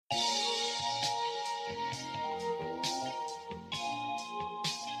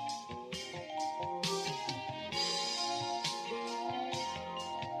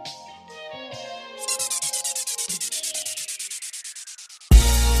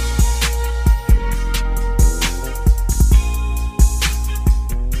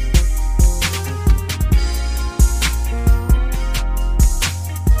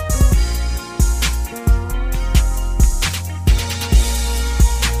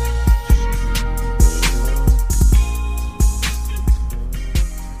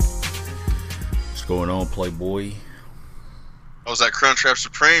on, Playboy? Oh, was that Crunchwrap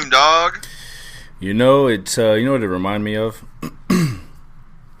Supreme, dog? You know it. You know what it reminded me of?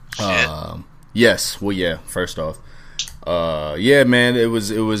 Shit. Yes. Well, yeah. First off, yeah, man. It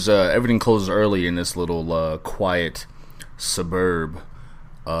was. Everything closes early in this little quiet suburb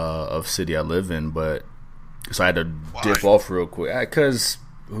of city I live in, but so I had to dip off real quick because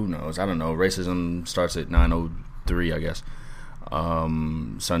who knows? I don't know. Racism starts at 9:03, I guess.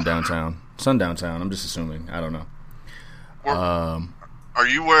 Sundown town. I'm just assuming. I don't know. Are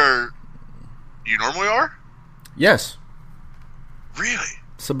you where you normally are? Yes. Really?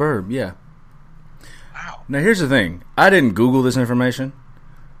 Suburb, yeah. Wow. Now here's the thing. I didn't Google this information,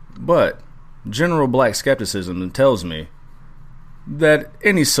 but general black skepticism tells me that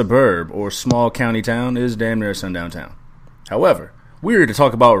any suburb or small county town is damn near a sundown town. However, we're here to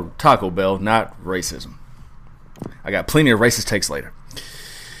talk about Taco Bell, not racism. I got plenty of racist takes later.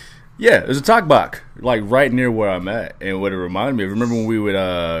 Yeah, there's a Taco Bell, like right near where I'm at, and what it reminded me of, remember when we would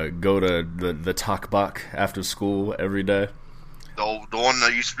go to the Taco Bell after school every day? The one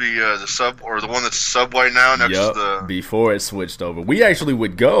that used to be the sub, or the one that's Subway now next to the... before it switched over. We actually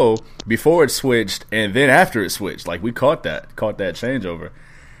would go before it switched, and then after it switched. Like, we caught that changeover.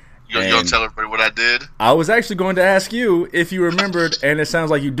 You gonna tell everybody what I did? I was actually going to ask you if you remembered, and it sounds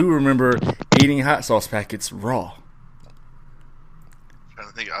like you do remember, eating hot sauce packets raw.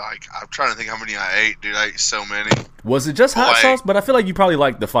 I'm trying to think how many I ate, dude. I ate so many. Was it just hot sauce? But I feel like you probably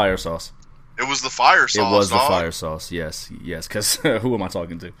liked the fire sauce. It was the fire sauce. It was dog. the fire sauce. Yes. Because who am I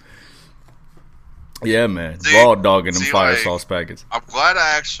talking to? Yeah, man. See, raw dogging them fire sauce packets. I'm glad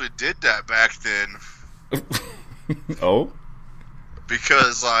I actually did that back then. Oh.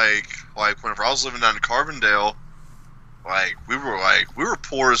 Because like whenever I was living down in Carbondale, we were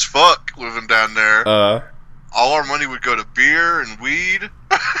poor as fuck living down there. All our money would go to beer and weed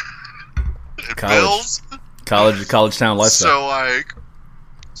and bills. College town lifestyle.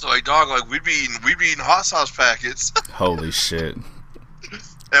 So dog, we'd be eating hot sauce packets. Holy shit.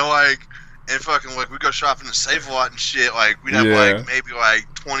 And fucking we'd go shopping at Save-A-Lot and shit. We'd have maybe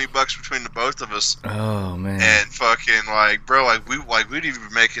 $20 between the both of us. Oh man. And fucking we'd even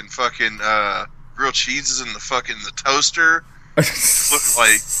be making fucking grilled cheeses in the toaster. You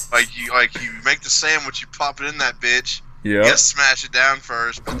make the sandwich, you pop it in that bitch. Yeah. You gotta smash it down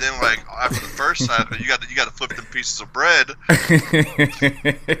first, but then after the first side, you gotta flip them pieces of bread.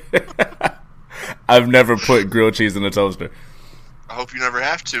 I've never put grilled cheese in a toaster. I hope you never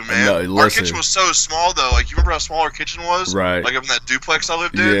have to, man. No, our kitchen was so small though. You remember how small our kitchen was? Right. Up in that duplex I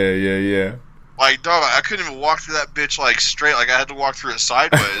lived in? Yeah. Dog, I couldn't even walk through that bitch straight. I had to walk through it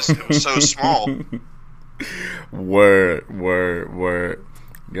sideways. It was so small. Word.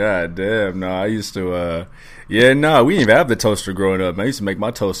 God damn. No, I used to, we didn't even have the toaster growing up. I used to make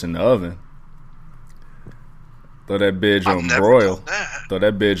my toast in the oven. Throw that bitch on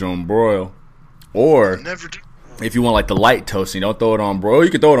broil. Or, if you want the light toast, you don't throw it on broil. You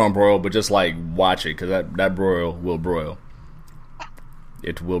can throw it on broil, but just watch it, because that broil will broil.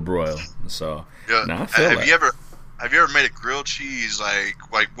 It will broil. So, yeah. I feel have you ever made a grilled cheese, do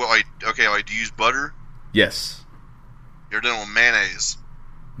you use butter? Yes. You ever done it with mayonnaise?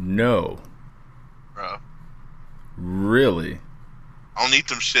 No. Bro. Really? I don't eat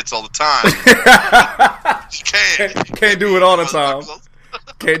them shits all the time. Can't do it all the time.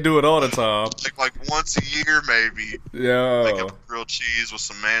 Can't do it all the time. Like once a year, maybe. Yeah. Make up grilled cheese with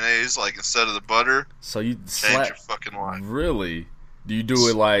some mayonnaise, instead of the butter. So you change your fucking life. Really? Do you do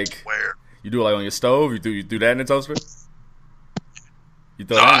it Where? You do it on your stove? You do that in the toaster?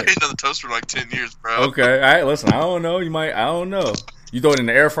 I ain't done the toaster in 10 years, bro. Okay, all right. Listen, I don't know. I don't know. You throw it in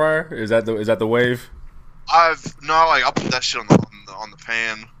the air fryer? Is that the wave? I'll put that shit on the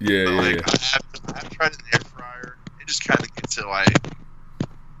pan. Yeah, but, yeah. I have tried it in the air fryer. It just kind of gets it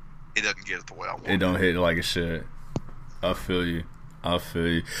it doesn't get it the way I want. It don't hit like it should. I feel you.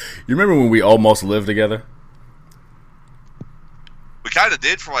 You remember when we almost lived together? We kind of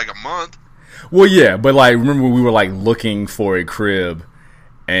did for a month. Well, yeah, but remember when we were looking for a crib,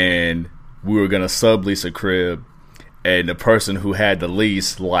 and we were gonna sublease a crib, and the person who had the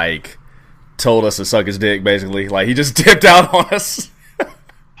lease told us to suck his dick, basically. He just dipped out on us. I'm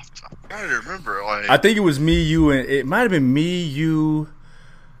trying to remember. I think it was me, you, and it might have been me, you.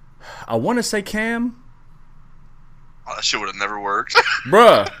 I want to say Cam. Oh, that shit would have never worked.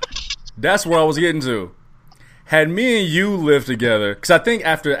 Bruh, that's where I was getting to. Had me and you lived together, because I think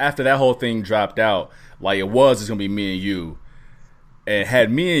after that whole thing dropped out, it's going to be me and you. And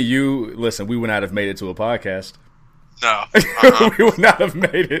had me and you, listen, we would not have made it to a podcast. No. We would not have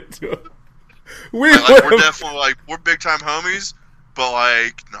made it to we're definitely, we're big time homies, But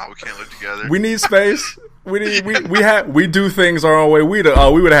like, no, we can't live together. We need space. We do things our own way. We would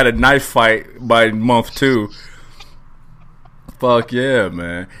have had a knife fight by month 2. Fuck yeah,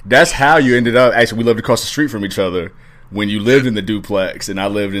 man. That's how you ended up. Actually, we lived across the street from each other when you lived in the duplex, and I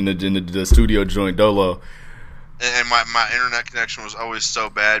lived in the studio joint Dolo. And my internet connection was always so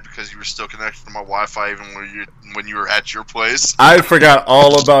bad because you were still connected to my Wi-Fi even when you were at your place. I forgot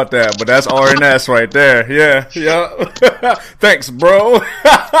all about that, but that's RNS right there. Yeah. Thanks, bro.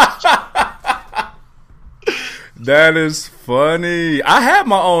 That is funny. I had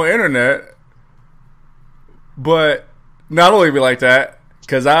my own internet, but not only be like that,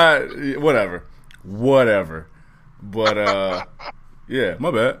 because whatever. But, yeah,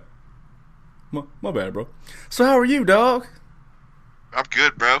 my bad. My bad, bro. So how are you, dog? I'm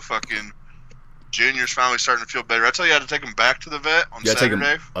good, bro. Fucking Junior's finally starting to feel better. I tell you, I had to take him back to the vet on Saturday.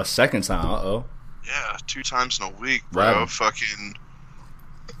 Take him a second time. Uh-oh. Yeah, 2 times in a week, bro. Wow. Fucking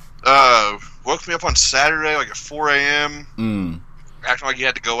woke me up on Saturday like at 4 a.m. Acting like he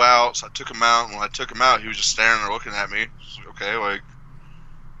had to go out, so I took him out. And when I took him out, he was just standing there looking at me. Like, okay, like,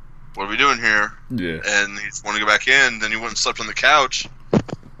 what are we doing here? Yeah. And he wanted to go back in. Then he went and slept on the couch.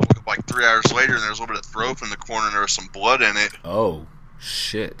 Woke up like 3 hours later, and there was a little bit of throw up in the corner, and there was some blood in it. Oh,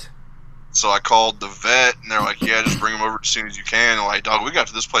 shit. So I called the vet, and they're like, yeah, just bring him over as soon as you can. And like, dog, we got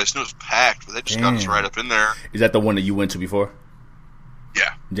to this place, and it was packed, but they just got us right up in there. Is that the one that you went to before?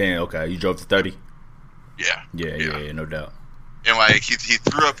 Yeah. Damn, okay. You drove to 30? Yeah. Yeah, no doubt. And like, he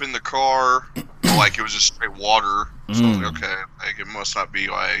threw up in the car, but, like, it was just straight water. So I was like, okay, like, it must not be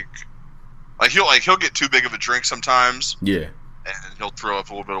like he'll get too big of a drink sometimes. Yeah. And he'll throw up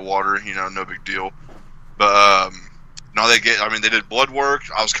a little bit of water, no big deal. But, no, they did blood work.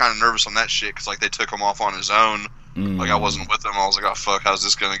 I was kind of nervous on that shit, because, like, they took him off on his own. Like, I wasn't with him. I was like, oh, fuck, how's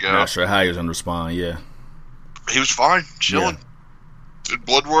this going to go? Not sure how he was going to respond, yeah. He was fine, chilling. Yeah. Did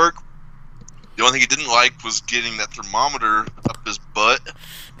blood work. The only thing he didn't like was getting that thermometer up his butt.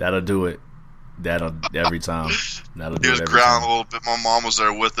 That'll do it. That'll every time. He was growling a little bit. My mom was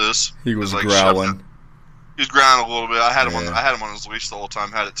there with us. He was like, growling. He was growling a little bit. I had him on his leash the whole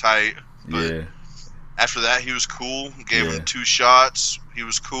time. Had it tight. But yeah. After that, he was cool. Gave him 2 shots. He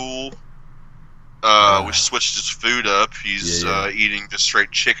was cool. We switched his food up. He's eating just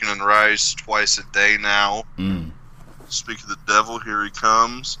straight chicken and rice twice a day now. Speak of the devil, here he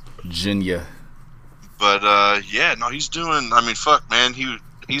comes. Jinya. But, he's doing... I mean, fuck, man.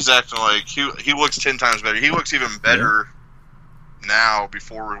 He's acting like... He looks 10 times better. He looks even better now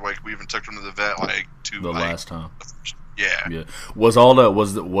before we even took him to the vet, last time. Yeah. Was all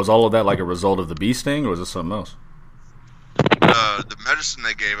of that like a result of the bee sting, or was it something else? The medicine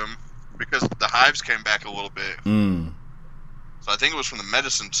they gave him, because the hives came back a little bit. So I think it was from the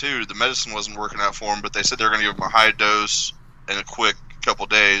medicine, too. The medicine wasn't working out for him, but they said they were going to give him a high dose in a quick couple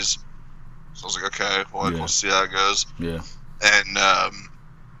days. So I was like, okay, we'll see how it goes. Yeah. And,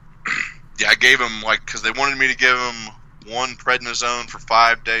 I gave him, because they wanted me to give him 1 prednisone for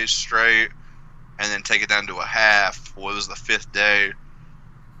 5 days straight, and then take it down to a half. Well, it was the 5th day.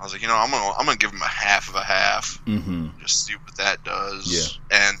 I was like, I'm gonna give him a half of a half. Just see what that does.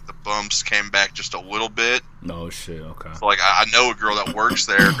 Yeah. And the bumps came back just a little bit. No shit. Okay. So, I know a girl that works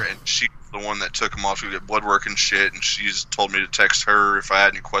there, and she's the one that took him off to get blood work and shit. And she's told me to text her if I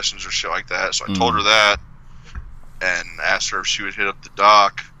had any questions or shit like that. So I told her that, and asked her if she would hit up the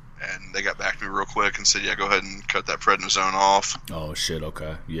doc. And they got back to me real quick and said, go ahead and cut that prednisone off. Oh, shit,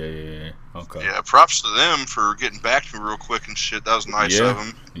 okay. Yeah. Okay. Yeah, props to them for getting back to me real quick and shit. That was nice of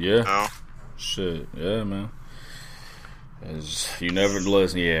them. Yeah. Shit, yeah, man. You never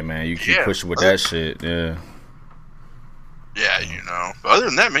listen. Yeah, man, you keep pushing with that shit, yeah. Yeah, But other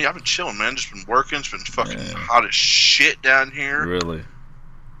than that, man, I've been chilling, man. Just been working. It's been fucking hot as shit down here. Really?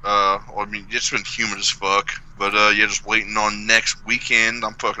 It's been humid as fuck. But, just waiting on next weekend.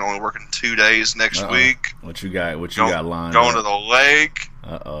 I'm fucking only working 2 days next week. What you got lined Going to the lake.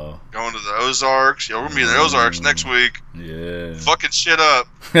 Uh-oh. Going to the Ozarks. We're going to be in the Ozarks next week. Yeah. Fucking shit up.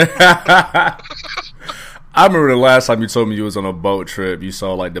 I remember the last time you told me you was on a boat trip. You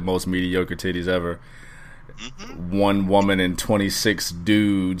saw, the most mediocre titties ever. 1 woman and 26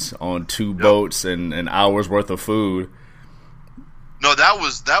 dudes on 2 boats and an hour's worth of food. No, that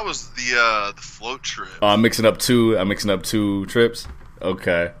was the float trip. I'm mixing up 2 trips.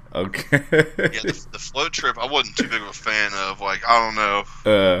 Okay. Yeah, the float trip I wasn't too big of a fan of. I don't know.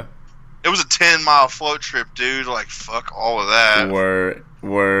 It was a 10-mile float trip, dude. Fuck all of that.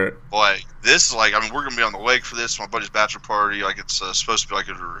 Word. This is we're gonna be on the lake for this. My buddy's bachelor party. It's supposed to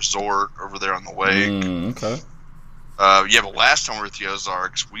be a resort over there on the lake. Okay. But last time we were at the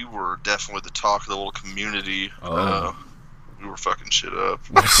Ozarks, we were definitely the talk of the little community. We were fucking shit up.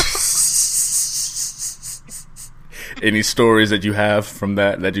 Any stories that you have from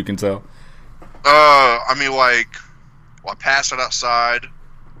that you can tell? I mean, like, I passed out outside.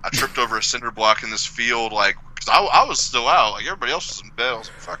 I tripped over a cinder block in this field, like, because I was still out. Like, everybody else was in bed. I was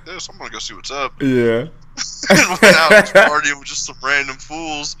like, fuck this, I'm going to go see what's up. Yeah. And went out and partying with just some random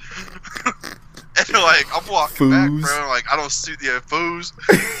fools. And, like, I'm walking back, bro. Like, I don't see the fools.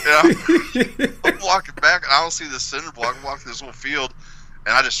 I'm walking back, and I don't see the cinder block. I'm walking this whole field,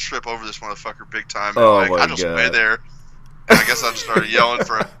 and I just trip over this motherfucker big time. And, like, I just lay there, and I guess I just started yelling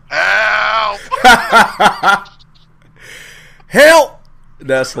for help! Help!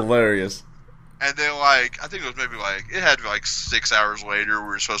 That's hilarious. And then, like, I think it was maybe, like, it had to be, like, 6 hours later, we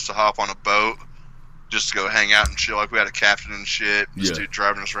were supposed to hop on a boat just to go hang out and chill. Like, we had a captain and shit. This dude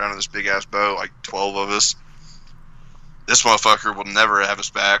driving us around in this big-ass boat, like 12 of us. This motherfucker will never have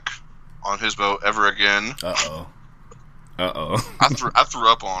us back on his boat ever again. Uh-oh. I threw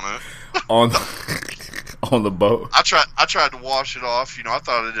up on it. On the boat? I tried to wash it off. You know, I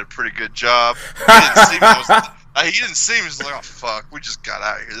thought I did a pretty good job. He didn't see me. He didn't see me. He was like, oh, fuck, we just got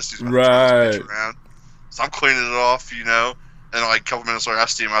out of here. This dude's going to turn this bitch around. So I'm cleaning it off, you know. And, like, a couple minutes later, I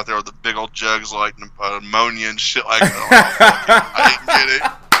see him out there with the big old jugs of, like, ammonia and shit like that. I didn't get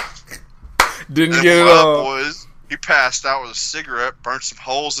it. Didn't get it all. Boys, he passed out with a cigarette, burnt some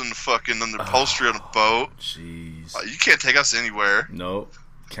holes in the fucking upholstery on the boat. Jeez. You can't take us anywhere. Nope.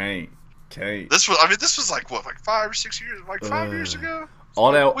 Can't. This was like, what, like 5 or 6 years? Like 5 years ago?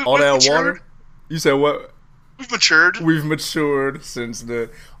 All that water? You said what? We've matured. We've matured since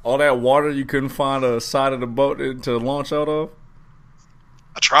all that water you couldn't find a side of the boat to launch out of?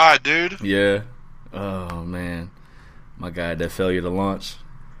 I tried, dude. Yeah. Oh, man. My guy had that failure to launch.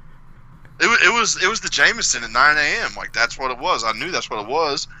 It was the Jameson at 9 a.m. Like, that's what it was. I knew that's what it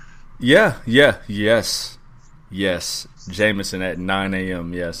was. Yes. Jameson at 9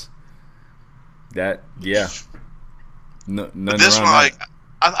 a.m., yes. But this one, like,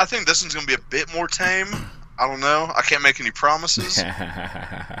 I think this one's going to be a bit more tame. I don't know. I can't make any promises.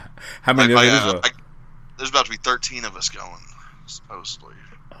 How many of it is there's about to be 13 of us going, supposedly.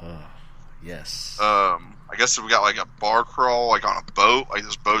 Yes. I guess we got, like, a bar crawl, like, on a boat. Like,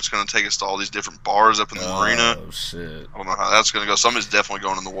 this boat's going to take us to all these different bars up in the marina. Oh, shit. I don't know how that's going to go. Somebody's definitely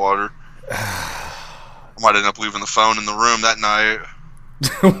going in the water. I might end up leaving the phone in the room that night.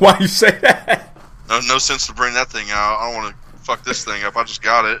 Why you say that? No sense to bring that thing out. I don't want to fuck this thing up. I just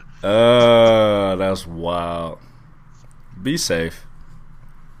got it. That's wild. Be safe.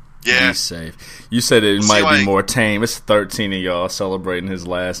 Yeah. Be safe. You said it might be more tame. It's 13 of y'all celebrating his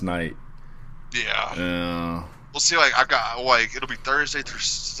last night. Yeah. We'll see, like, I got, like, it'll be Thursday through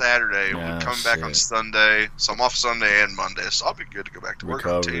Saturday. We'll be coming back on Sunday. So I'm off Sunday and Monday. So I'll be good to go back to work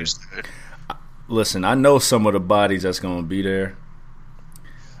on Tuesday. Listen, I know some of the bodies that's going to be there.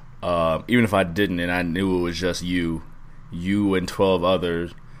 Even if I didn't and I knew it was just you and 12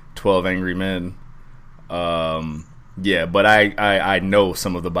 others, 12 angry men. Yeah, but I know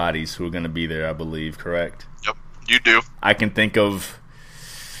some of the bodies who are going to be there, I believe, correct? Yep, you do. I can think of,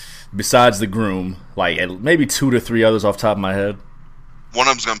 besides the groom, like maybe 2 to 3 others off the top of my head. One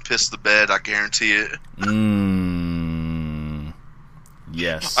of them's going to piss the bed, I guarantee it.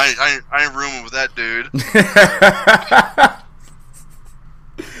 Yes. I ain't rooming with that dude.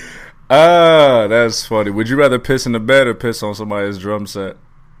 That's funny. Would you rather piss in the bed or piss on somebody's drum set?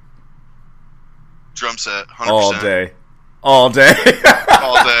 Drum set, 100%. All day.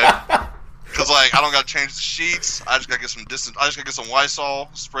 Because, like, I don't got to change the sheets. I just got to get some Lysol,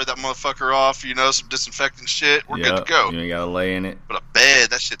 spray that motherfucker off, you know, some disinfectant shit. We're good to go. You ain't got to lay in it. But a bed,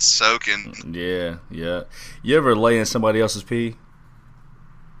 that shit's soaking. Yeah. You ever lay in somebody else's pee?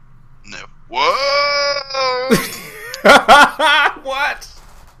 No. Whoa! What?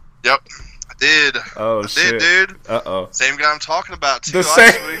 Yep, I did. Oh, shit. Did, dude. Uh-oh. Same guy I'm talking about, too. The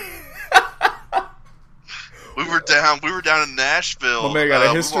same. We were down in Nashville. My man got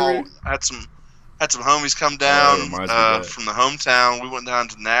a history. Had some homies come down from the hometown. We went down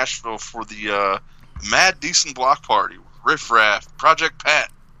to Nashville for the Mad Decent Block Party. Riff Raff, Project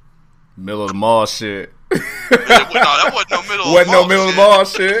Pat. Middle of the mall shit. No, that wasn't no middle of the mall. Wasn't no middle of the mall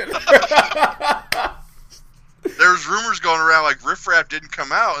shit. There's rumors going around like Riff Raff didn't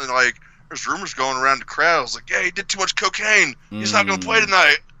come out, and like there's rumors going around the crowd. I was like, yeah, he did too much cocaine. He's not going to play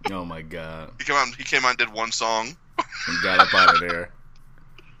tonight. Oh my god. He came out and did one song. And got up out of there.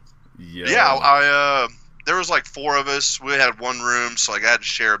 Yeah, I there was like 4 of us. We had one room, so like I had to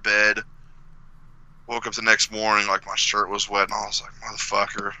share a bed. Woke up the next morning, like my shirt was wet, and I was like,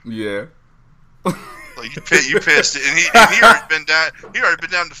 motherfucker. Yeah. Like you pissed it, and he already been down. He already been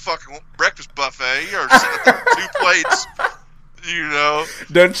down to fucking breakfast buffet. He already sitting at 2 plates. You know?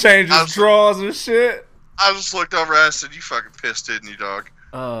 Done changed his drawers and shit. I just looked over and I said, you fucking pissed, didn't you, dog?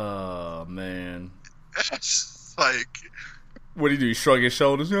 Oh, man. It's like... What did he do? He shrugged his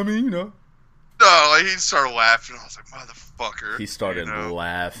shoulders? I mean, you know. No, like, he started laughing. I was like, motherfucker. He started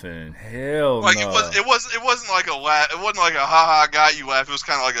laughing. Hell like, no. It wasn't like a laugh. It wasn't like a ha-ha got you laugh. It was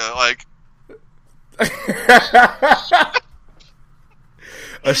kind of like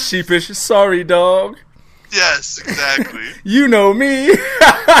a sheepish, sorry, dog. Yes, exactly. You know me. You know me?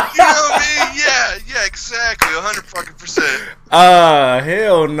 Yeah, exactly. 100%.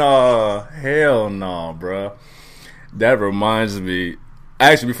 Hell no. Hell no, bro. That reminds me.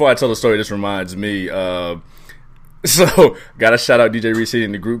 Actually, before I tell the story, this reminds me. So, gotta shout out DJ Reese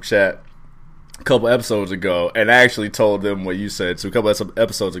in the group chat a couple episodes ago, and I actually told them what you said. So, a couple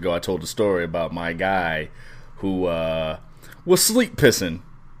episodes ago, I told the story about my guy who was sleep pissing.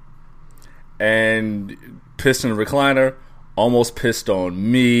 And pissed in the recliner, almost pissed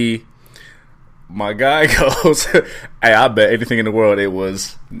on me. My guy goes, hey, I bet anything in the world it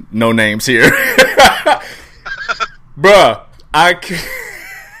was no names here. Bruh, I can't.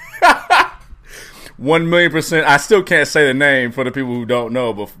 1,000,000%. I still can't say the name for the people who don't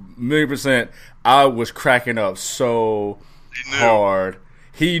know, but 1,000,000%, I was cracking up so hard.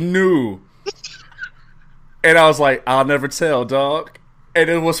 He knew. And I was like, I'll never tell, dog. And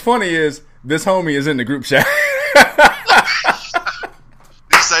then what's funny is, this homie is in the group chat. Did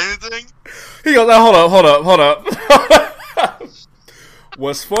he say anything? He goes, oh, hold up.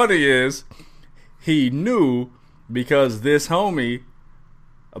 What's funny is, he knew because this homie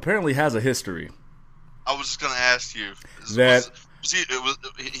apparently has a history. I was just going to ask you.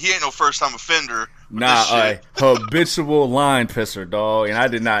 He ain't no first-time offender. Nah, a habitual line pisser, dog. And I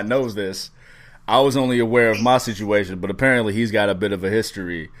did not know this. I was only aware of my situation, but apparently he's got a bit of a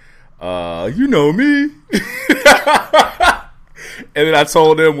history. You know me. And then I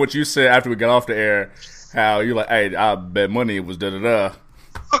told him what you said after we got off the air. How you're like, hey, I bet money it was da-da-da.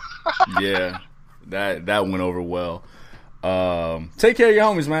 Yeah, that went over well. Take care of your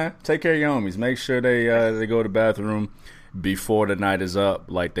homies, man. Take care of your homies. Make sure they go to the bathroom before the night is up,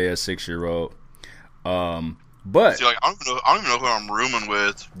 like they're a 6-year-old. But see, like, I don't even know who I'm rooming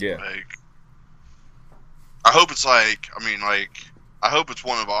with. Yeah. Like, I hope it's like, I hope it's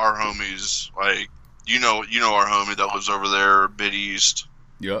one of our homies. Like, you know our homie that lives over there, Bid East.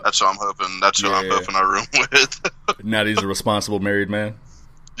 Yep. That's what I'm hoping. That's who I'm hoping I room with. Now he's a responsible married man.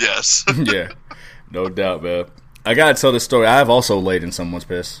 Yes. Yeah, no doubt, man. I gotta tell this story. I've also laid in someone's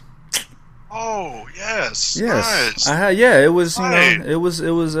piss. Oh yes, nice. Yeah, it was it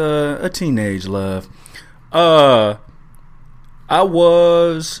was a teenage love. I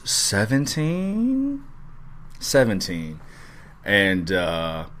was 17, and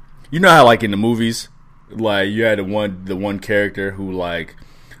you know how like in the movies, like you had the one character who like,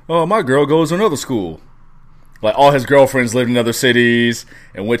 oh, my girl goes to another school. Like all his girlfriends lived in other cities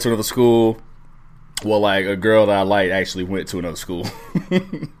and went to another school. Well, like a girl that I liked actually went to another school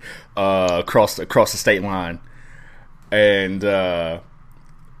across the state line. And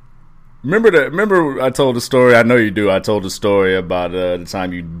remember I told the story. I know you do. I told the story about the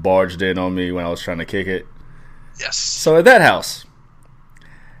time you barged in on me when I was trying to kick it. Yes. So at that house,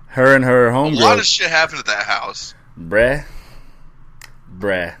 her and her homegirl. A lot of shit happened at that house. Bruh.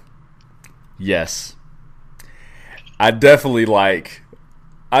 Yes. I definitely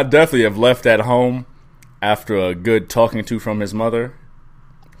have left that home after a good talking to from his mother.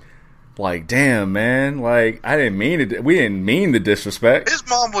 Like, damn, man. Like, I didn't mean it. We didn't mean the disrespect. His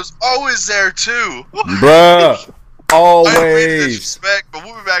mom was always there, too. Bruh. Always. I didn't mean the disrespect, but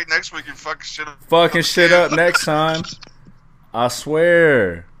we'll be back next week and fucking shit up. Fucking shit up next time. I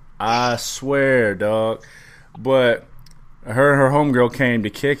swear, dog. But her and her homegirl came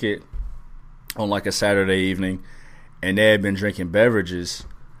to kick it on like a Saturday evening, and they had been drinking beverages,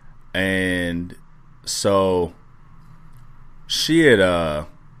 and so she had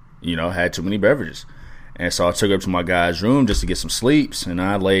had too many beverages, and so I took her up to my guy's room just to get some sleeps, and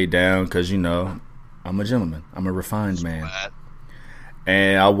I laid down because I'm a gentleman, I'm a refined man,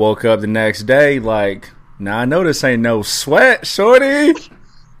 and I woke up the next day like, now I know this ain't no sweat, shorty.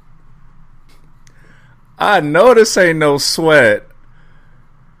 I know this ain't no sweat.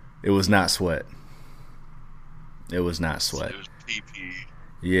 It was not sweat. It was not sweat. It was pee-pee.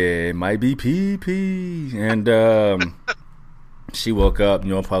 Yeah, it might be pee-pee. And she woke up,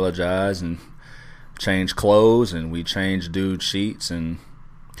 apologized and changed clothes, and we changed dude sheets and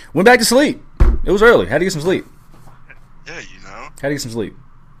went back to sleep. It was early. Had to get some sleep. Yeah, Had to get some sleep.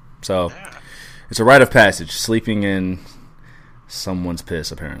 So, It's a rite of passage, sleeping in someone's piss,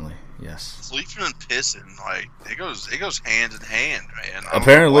 apparently. Yes. Sleeping and pissing, like it goes hand in hand, man.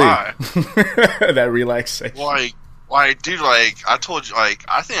 Apparently, that relaxation. Like, dude, like I told you, like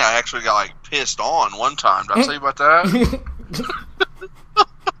I think I actually got like pissed on one time. Did I tell you about that?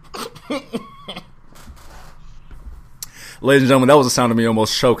 Ladies and gentlemen, that was the sound of me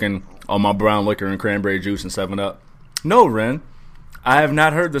almost choking on my brown liquor and cranberry juice and 7-Up. No, Ren, I have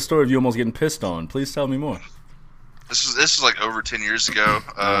not heard the story of you almost getting pissed on. Please tell me more. This is like over 10 years ago.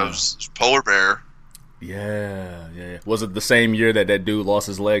 It was polar bear. Yeah. Was it the same year that dude lost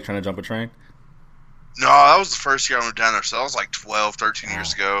his leg trying to jump a train? No, that was the first year I went down there. So that was like 12, 13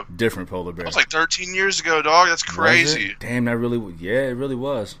 years ago. Different polar bear. That was like 13 years ago, dog. That's crazy. Damn, that really... Yeah, it really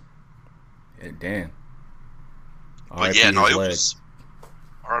was. Yeah, damn. But yeah, no, it was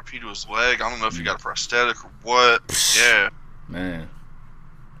RIP to his leg. I don't know if he got a prosthetic or what. Yeah, man.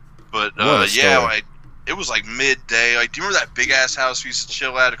 But yeah, like it was like midday. Like, do you remember that big ass house we used to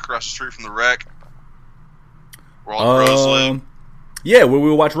chill at across the street from the wreck, where all the bros live? Yeah, where we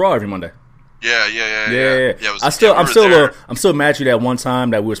would watch Raw every Monday. Yeah. I'm still mad at you that one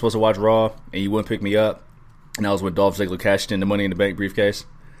time that we were supposed to watch Raw and you wouldn't pick me up, and that was when Dolph Ziggler cashed in the Money in the Bank briefcase.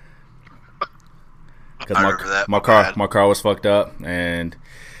 Because my car was fucked up, and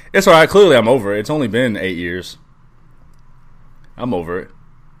it's alright. Clearly, I'm over it. It's only been 8 years. I'm over it.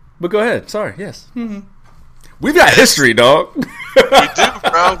 But go ahead. Sorry. Yes. Mm-hmm. We've got history, dog. We do,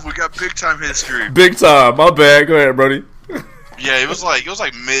 bro. We got big time history. Big time. My bad. Go ahead, Brody. Yeah, it was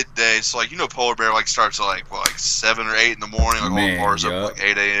like midday. So like polar bear like starts at like 7 or 8 in the morning. Like all bars up at like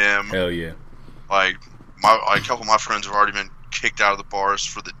 8 a.m. Hell yeah. Like a couple of my friends have already been kicked out of the bars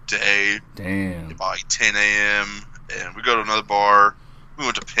for the day. Damn. About like 10 a.m. And we go to another bar. We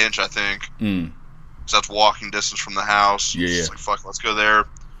went to Pinch, I think. So that's walking distance from the house. Yeah. It's like, fuck, let's go there.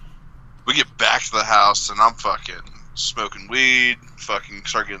 We get back to the house, and I'm fucking smoking weed, fucking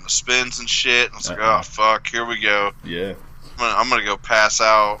start getting the spins and shit. And I was like, oh, fuck, here we go. Yeah. I'm gonna go pass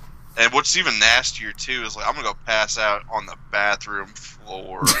out. And what's even nastier, too, is like I'm gonna go pass out on the bathroom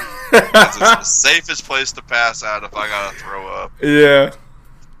floor. It's the safest place to pass out if I gotta throw up. Yeah.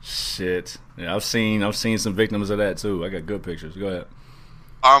 Shit. Yeah, I've seen some victims of that, too. I got good pictures. Go ahead.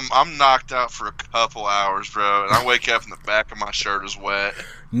 I'm knocked out for a couple hours, bro, and I wake up and the back of my shirt is wet.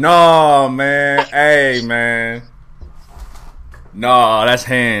 No, man. Hey, man. No, that's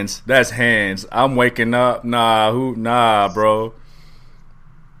hands. That's hands. I'm waking up. Nah, bro.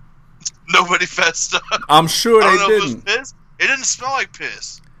 Nobody fessed up. I'm sure they didn't. If it was piss. It didn't smell like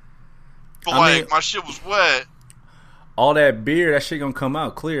piss. But my shit was wet. All that beer, that shit gonna come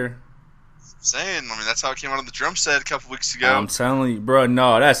out clear. Saying, that's how it came out on the drum set a couple weeks ago. I'm telling you, bro.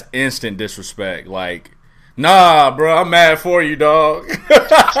 No, that's instant disrespect. Like, nah, bro. I'm mad for you, dog.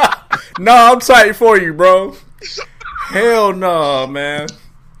 Nah, I'm tight for you, bro. Hell no, man.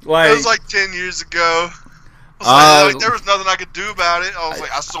 Like, it was like 10 years ago. Like, there was nothing I could do about it. I was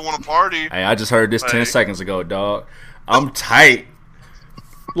like, I still want to party. Hey, I just heard this 10 seconds ago, dog. I'm tight.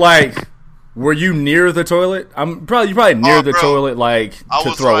 Like, were you near the toilet? You're probably near the toilet, like,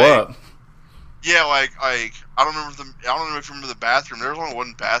 to throw up. Yeah, like I don't know if you remember the bathroom. There was only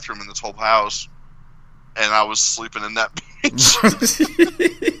one bathroom in this whole house, and I was sleeping in that bitch.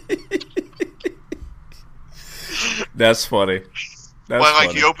 That's funny.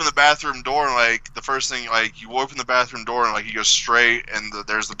 Like you open the bathroom door and like the first thing, like you open the bathroom door and like you go straight and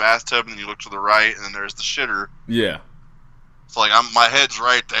there's the bathtub and you look to the right and then there's the shitter. Yeah. So like my head's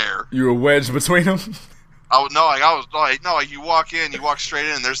right there. You were wedged between them. You walk in, you walk straight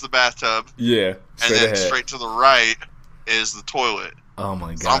in, and there's the bathtub. Yeah. And then straight to the right is the toilet. Oh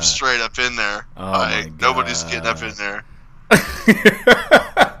my god. So I'm straight up in there. Oh my god. Nobody's getting up in there.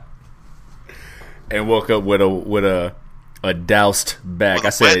 And woke up with a doused back. I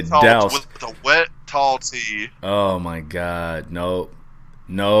said doused. With a wet tall tee. Oh my god. Nope.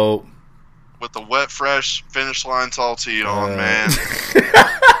 With the wet, fresh finish line tall tee on, man.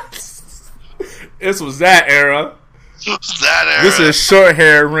 This was that era. This is short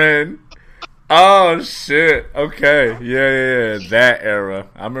hair Ren. Oh shit. Okay. Yeah. That era.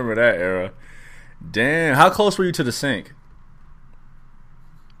 I remember that era. Damn. How close were you to the sink?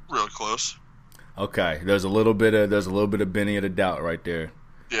 Real close. Okay. There's a little bit of Benny of the doubt right there.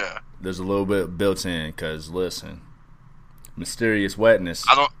 Yeah. There's a little bit built in because listen, mysterious wetness.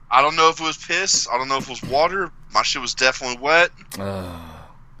 I don't know if it was piss. I don't know if it was water. My shit was definitely wet.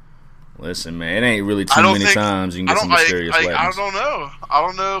 Listen, man, it ain't really too many times you can get some mysterious wetness. I don't know. I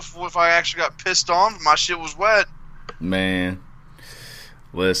don't know if I actually got pissed on, but my shit was wet. Man,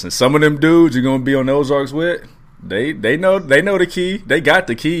 listen, some of them dudes you're gonna be on the Ozarks with, they know the key. They got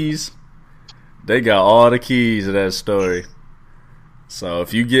the keys. They got all the keys to that story. So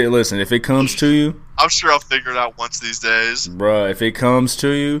if if it comes to you, I'm sure I'll figure it out once these days, bruh. If it comes to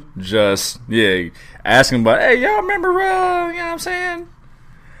you, just ask him about. Hey, y'all remember? You know what I'm saying?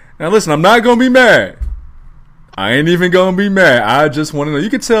 Now listen, I'm not gonna be mad. I ain't even gonna be mad. I just want to know. You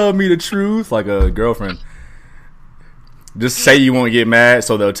can tell me the truth, like a girlfriend. Just say you won't get mad,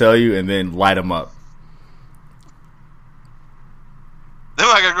 so they'll tell you, and then light them up. Then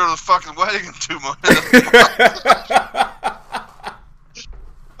I gotta go to the fucking wedding in 2 months.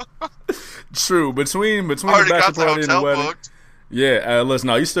 True. Between the bachelor party and the wedding. Booked. Yeah. Listen,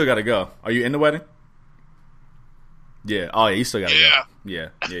 no, you still gotta go. Are you in the wedding? Yeah. Oh yeah, you still gotta go. Yeah.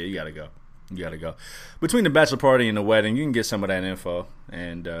 You gotta go. You gotta go. Between the bachelor party and the wedding, you can get some of that info,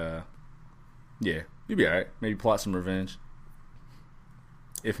 and you'll be all right. Maybe plot some revenge,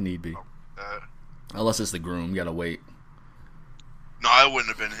 if need be. Unless it's the groom, you gotta wait. No, it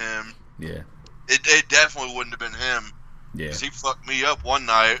wouldn't have been him. Yeah. It definitely wouldn't have been him. Yeah. Because he fucked me up one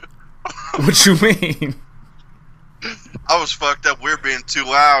night. What you mean? I was fucked up. We were being too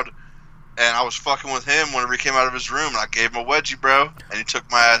loud. And I was fucking with him whenever he came out of his room. And I gave him a wedgie, bro. And he took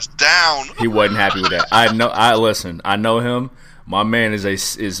my ass down. He wasn't happy with that. Listen, I know him. My man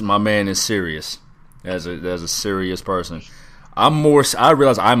is serious. As a serious person. I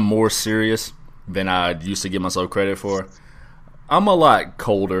realize I'm more serious than I used to give myself credit for. I'm a lot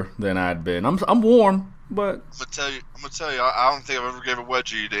colder than I'd been. I'm warm, but I'm gonna tell you. I don't think I've ever gave a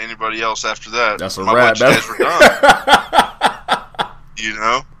wedgie to anybody else after that. That's a wrap. My wedgie days were done. You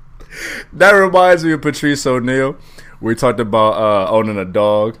know. That reminds me of Patrice O'Neal. We talked about owning a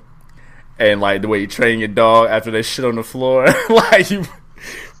dog, and like the way you train your dog after they shit on the floor. Like you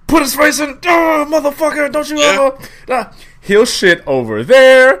put his face in, motherfucker! Don't you ever? He'll shit over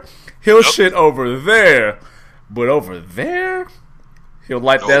there. He'll shit over there, but over there. He'll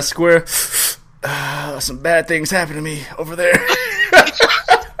light that square. Some bad things happen to me over there.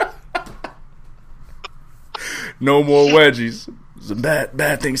 No more wedgies. Some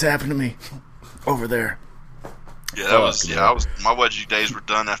bad things happen to me over there. Yeah, my wedgie days were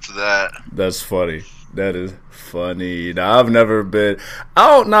done after that. That's funny. That is funny. Now, I've never been.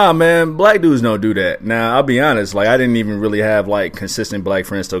 Man. Black dudes don't do that. Now, I'll be honest. Like, I didn't even really have like consistent black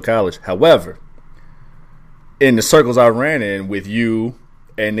friends till college. However, in the circles I ran in with you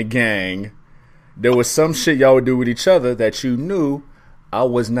and the gang, there was some shit y'all would do with each other that you knew I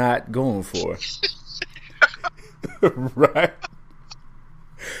was not going for. Right?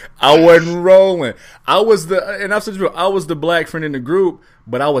 I wasn't rolling. I was the black friend in the group,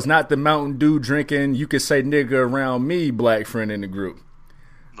 but I was not the Mountain Dew drinking, you could say nigga around me black friend in the group.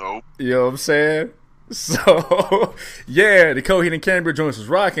 Nope. You know what I'm saying? So, yeah, the Coheed and Cambria joints was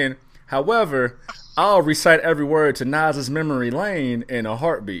rocking. However, I'll recite every word to Nas's Memory Lane in a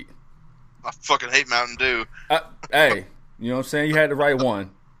heartbeat. I fucking hate Mountain Dew. Hey, you know what I'm saying? You had the right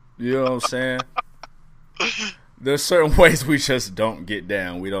one. You know what I'm saying? There's certain ways we just don't get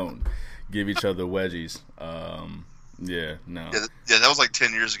down. We don't give each other wedgies. Yeah, no. Yeah, that was like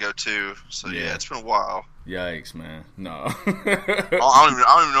 10 years ago too. So yeah, it's been a while. Yikes, man. No. I don't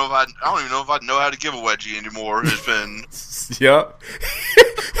even know if I know how to give a wedgie anymore. It's been. Yep.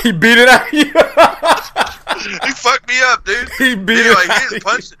 He beat it out of you. He fucked me up, dude. He didn't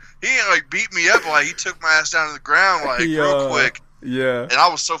punch. He didn't like beat me up. Like he took my ass down to the ground like real quick. Yeah. And I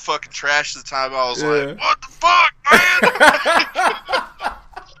was so fucking trash at the time. I was like, "What the fuck, man?"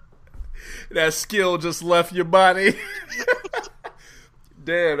 That skill just left your body.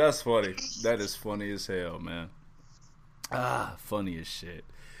 Damn, that's funny. That is funny as hell, man. Funny as shit.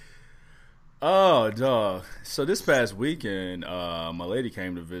 Oh, dog. So this past weekend, my lady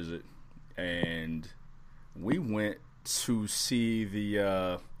came to visit, and we went to see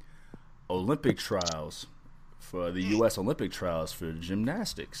the Olympic trials for the U.S. Olympic trials for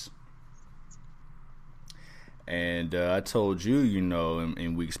gymnastics. And I told you,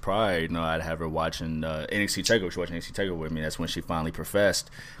 in weeks prior, I'd have her watching NXT TakeOver. She watched NXT TakeOver with me. That's when she finally professed,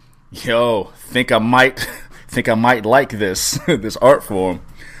 think I might like this this art form,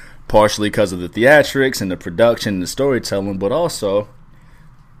 partially because of the theatrics and the production and the storytelling, but also,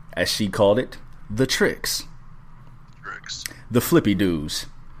 as she called it, the tricks, the flippy doos,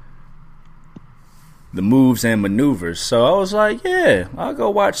 the moves and maneuvers. So I was like, yeah, I'll go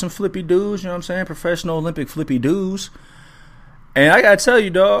watch some flippy doos, you know what I'm saying? Professional Olympic flippy doos. And I gotta tell you,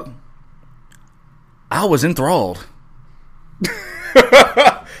 dog, I was enthralled.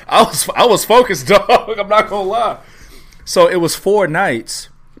 I was focused, dog. I'm not gonna lie. So it was 4 nights,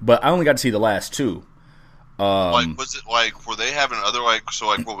 but I only got to see the last 2. Was it like, were they having other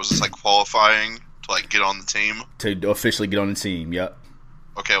what was this, like qualifying to like get on the team? To officially get on the team, yep.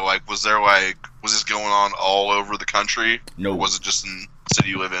 Okay, like, was this going on all over the country? No. Or was it just in the city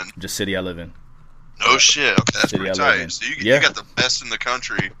you live in? Just city I live in. No shit. Okay, that's City pretty I live in. tight. So you got the best in the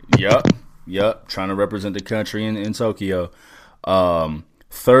country. Yup. Trying to represent the country in Tokyo.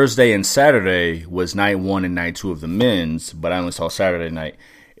 Thursday and Saturday was night 1 and night 2 of the men's, but I only saw Saturday night.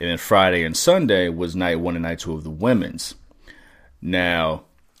 And then Friday and Sunday was night 1 and night 2 of the women's. Now,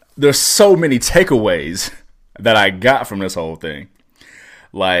 there's so many takeaways that I got from this whole thing.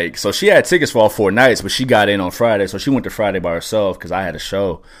 Like, so she had tickets for all 4 nights, but she got in on Friday. So she went to Friday by herself because I had a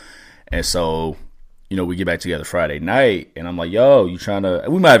show. And so, we get back together Friday night. And I'm like, yo, you trying to,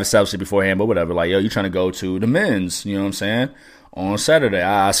 we might have established it beforehand, but whatever. Like, yo, you trying to go to the men's, you know what I'm saying? On Saturday,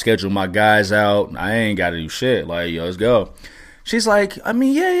 I scheduled my guys out. I ain't got to do shit. Like, yo, let's go. She's like, I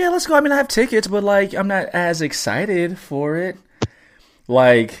mean, yeah, let's go. I mean, I have tickets, but like, I'm not as excited for it.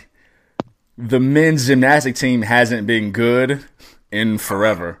 Like, the men's gymnastic team hasn't been good in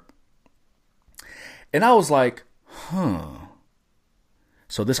forever. And I was like,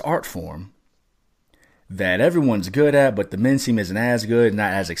 so this art form that everyone's good at, but the men's team isn't as good,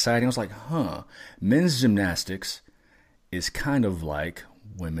 not as exciting. I was like, men's gymnastics is kind of like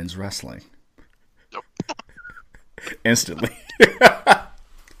women's wrestling. Yep. Instantly.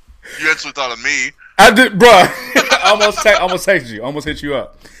 You actually thought of me. I did, bruh. almost texted you. Almost hit you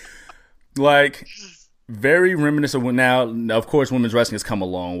up. Like, very reminiscent of now. Of course, women's wrestling has come a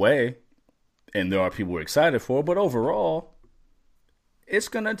long way, and there are people we're excited for. But overall, it's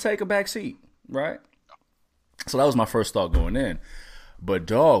gonna take a back seat, right? So that was my first thought going in. But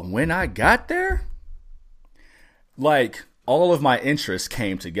dog, when I got there, like, all of my interests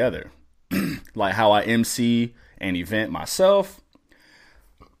came together. Like how I MC an event myself.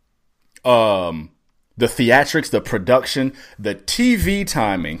 The theatrics, the production, the TV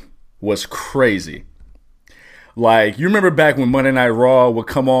timing was crazy. Like, you remember back when Monday Night Raw would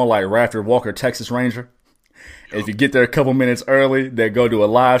come on like right after Walker, Texas Ranger? If you get there a couple minutes early, they go to a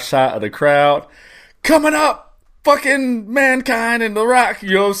live shot of the crowd. Coming up, fucking Mankind and The Rock,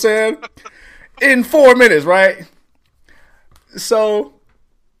 you know what I'm saying? In 4 minutes, right? So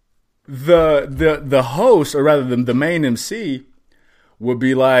the host, or rather the main MC, would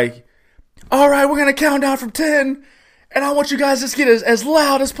be like, all right, we're going to count down from 10, and I want you guys to just get as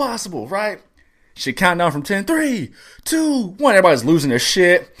loud as possible, right? She count down from 10, 3, 2, 1. Everybody's losing their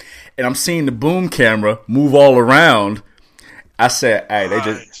shit, and I'm seeing the boom camera move all around. I said,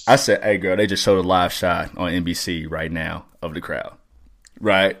 hey, girl, they just showed a live shot on NBC right now of the crowd,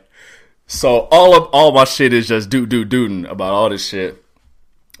 right? So all my shit is just dooting about all this shit.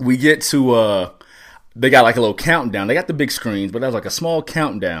 We get to, they got like a little countdown. They got the big screens, but there's like a small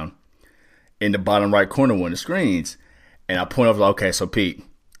countdown in the bottom right corner of one of the screens. And I point over, okay, so Pete,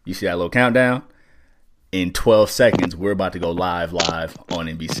 you see that little countdown? In 12 seconds, we're about to go live on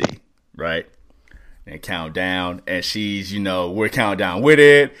NBC, right? And count down, and she's, we're counting down with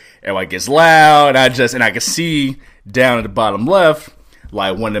it. Everybody gets loud, and I can see down at the bottom left,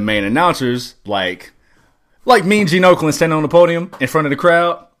 like one of the main announcers, like me and Gene Oakland standing on the podium in front of the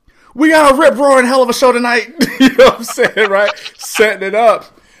crowd. We got a rip-roaring hell of a show tonight. You know what I'm saying, right? Setting it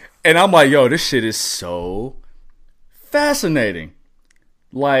up. And I'm like, yo, this shit is so fascinating.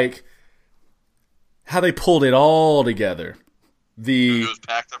 Like, how they pulled it all together. It was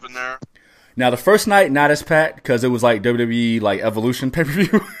packed up in there. Now, the first night, not as packed, because it was like WWE, like, Evolution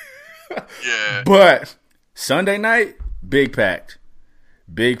pay-per-view. Yeah. But Sunday night, big packed.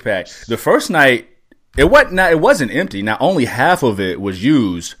 Big packed. The first night, it wasn't empty. Now, only half of it was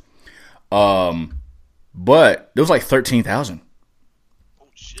used. But there was like 13,000. Oh,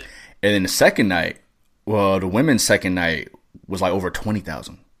 shit. And then the second night, the women's second night was like over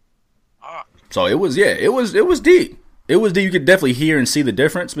 20,000. So it was deep. It was deep. You could definitely hear and see the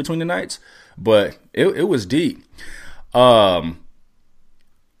difference between the nights, but it was deep. I'm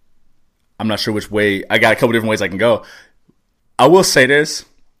not sure which way. I got a couple different ways I can go. I will say this.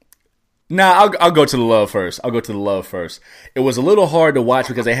 I'll go to the love first. It was a little hard to watch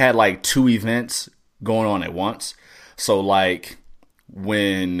because they had like 2 events going on at once. So like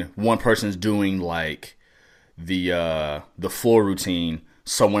when one person's doing like the floor routine,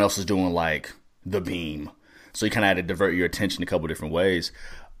 someone else is doing like the beam. So you kind of had to divert your attention a couple different ways.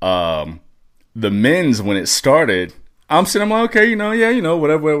 The men's, when it started, I'm like, okay,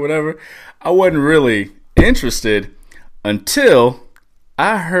 whatever. I wasn't really interested until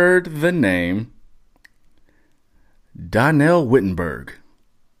I heard the name Donnell Wittenberg.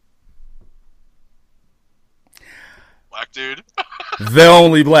 Black dude? The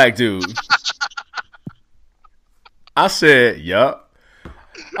only black dude. I said, yup.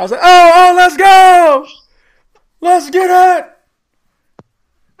 I was like, oh, let's go. Let's get it.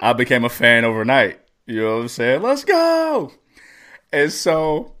 I became a fan overnight. You know what I'm saying? Let's go. And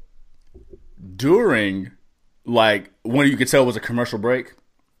so during, like, when you could tell it was a commercial break,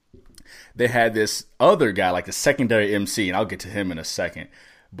 they had this other guy, like the secondary MC, and I'll get to him in a second.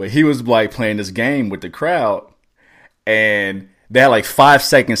 But he was like playing this game with the crowd, and they had like 5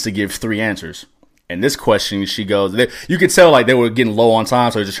 seconds to give 3 answers. And this question, she goes, you could tell like they were getting low on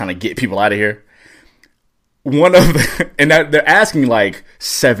time, so they're just trying to get people out of here. One of them, and they're asking like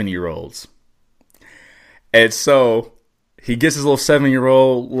 7-year-olds. And so he gets his little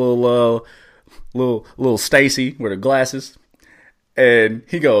 7-year-old, little Stacy with her glasses, and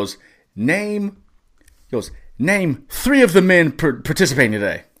he goes, name 3 of the men participating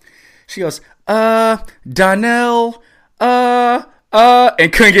today. She goes, Donnell,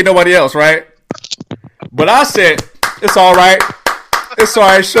 and couldn't get nobody else, right? But I said, it's all right. It's all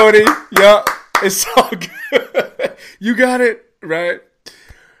right, shorty. Yup, it's all good. You got it, right?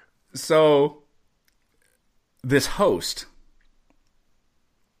 So this host,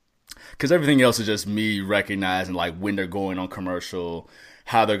 because everything else is just me recognizing like when they're going on commercial,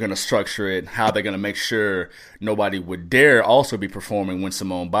 how they're going to structure it, how they're going to make sure nobody would dare also be performing when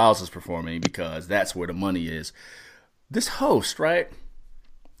Simone Biles is performing, because that's where the money is. This host, right?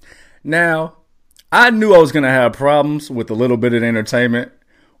 Now, I knew I was going to have problems with a little bit of entertainment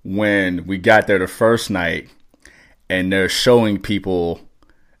when we got there the first night and they're showing people,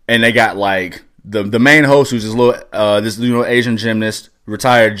 and they got like the main host, who's this little Asian gymnast,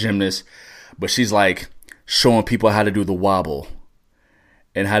 retired gymnast, but she's like showing people how to do the wobble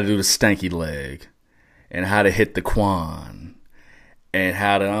and how to do the stanky leg and how to hit the quan and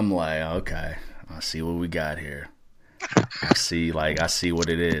I'm like, okay, I see what we got here. I see what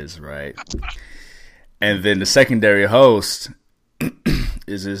it is, right? And then the secondary host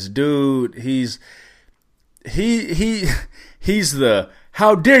is this dude. He's the,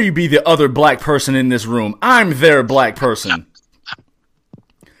 how dare you be the other black person in this room? I'm their black person.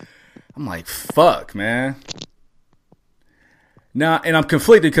 I'm like, fuck, man. Now, and I'm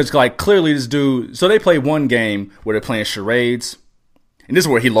conflicted because, like, clearly this dude, so they play one game where they're playing charades, and this is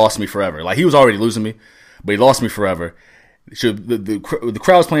where he lost me forever. Like, he was already losing me, but he lost me forever. The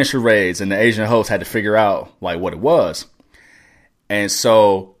crowd's playing charades, and the Asian host had to figure out, like, what it was. And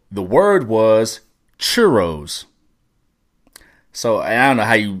so the word was churros. So I don't know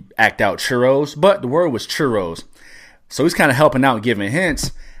how you act out churros, but the word was churros. So he's kind of helping out, giving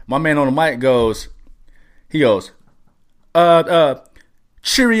hints. My man on the mic goes, Cheerios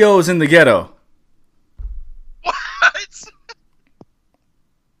in the ghetto. What?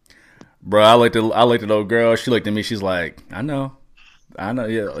 Bro, I looked at the old girl. She looked at me. She's like, I know, yeah. I know.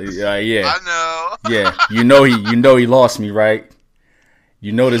 Yeah, you know he lost me, right?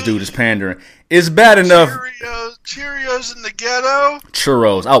 You know this dude is pandering. It's bad enough. Cheerios in the ghetto?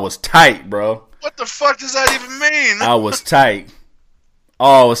 Churros. I was tight, bro. What the fuck does that even mean? I was tight.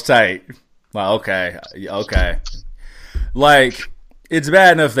 Oh, I was tight. Like, okay. Like, it's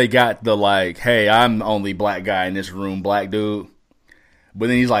bad enough they got the, like, hey, I'm the only black guy in this room, black dude. But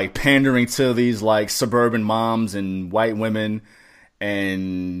then he's, like, pandering to these, like, suburban moms and white women.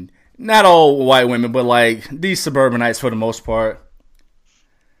 And not all white women, but, like, these suburbanites for the most part.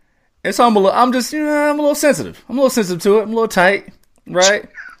 And so I'm a little sensitive. I'm a little sensitive to it. I'm a little tight, right?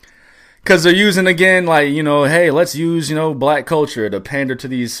 Because they're using, again, like, hey, let's use, black culture to pander to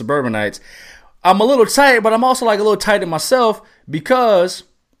these suburbanites. I'm a little tight, but I'm also, like, a little tight in myself because,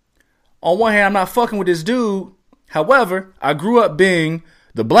 on one hand, I'm not fucking with this dude. However, I grew up being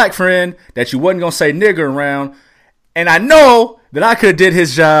the black friend that you wasn't going to say nigger around. And I know that I could have did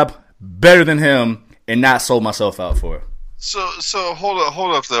his job better than him and not sold myself out for it. So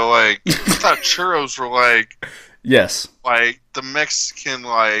hold up though. Like, I thought churros were like, yes, like the Mexican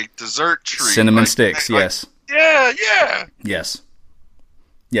like dessert treat, cinnamon like, sticks. Like, yes. Yeah.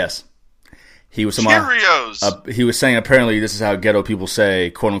 Yes. He was Cheerios. He was saying apparently this is how ghetto people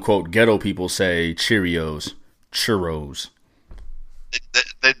say, quote unquote, ghetto people say Cheerios, churros.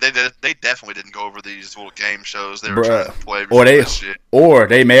 They definitely didn't go over these little game shows they were trying to play. Or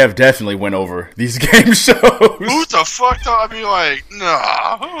they may have definitely went over these game shows. Who the fuck thought I'd be like,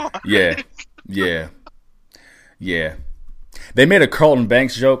 nah. Yeah. They made a Carlton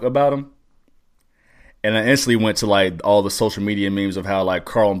Banks joke about him. And I instantly went to like all the social media memes of how like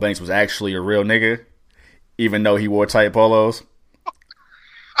Carlton Banks was actually a real nigga, even though he wore tight polos.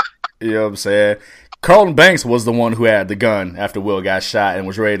 You know what I'm saying? Carlton Banks was the one who had the gun after Will got shot and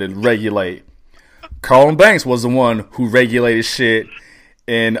was ready to regulate. Carlton Banks was the one who regulated shit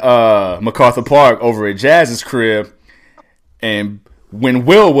in MacArthur Park over at Jazz's crib, and when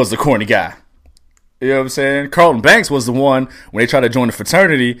Will was the corny guy. You know what I'm saying? Carlton Banks was the one when they tried to join the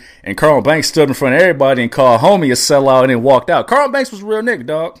fraternity, and Carlton Banks stood in front of everybody and called homie a sellout and then walked out. Carlton Banks was a real nigga,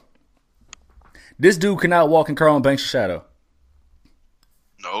 dog. This dude cannot walk in Carlton Banks' shadow.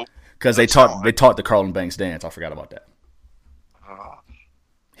 Nope. Because they taught the Carlton Banks dance. I forgot about that.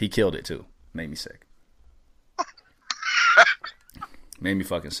 He killed it too. Made me sick. Made me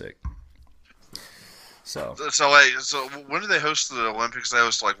fucking sick. So when do they host the Olympics? They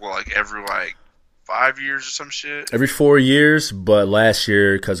host every 5 years or some shit. Every 4 years, but last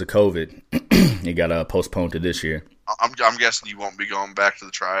year because of COVID, it got postponed to this year. I'm guessing you won't be going back to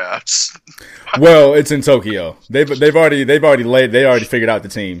the tryouts. Well, it's in Tokyo. They already figured out the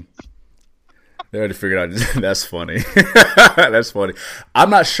team. They already figured out. That's funny. That's funny. I'm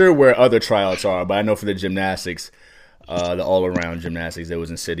not sure where other tryouts are, but I know for the gymnastics, the all-around gymnastics, it was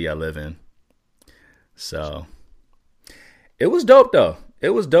in city I live in. So it was dope, though. It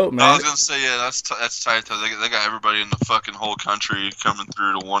was dope, man. I was gonna say, yeah, that's tight though. They got everybody in the fucking whole country coming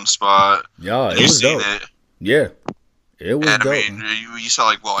through to one spot. Yeah, it was dope. Yeah, it was dope. I mean, you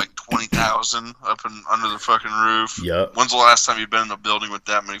saw 20,000 up under the fucking roof. Yep. When's the last time you've been in a building with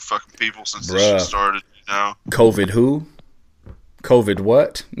that many fucking people since this shit started? You know. COVID who? COVID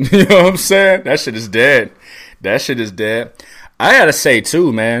what? You know what I'm saying? That shit is dead. That shit is dead. I gotta say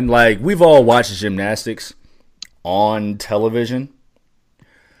too, man. We've all watched gymnastics on television.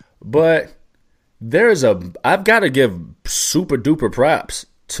 But I've got to give super duper props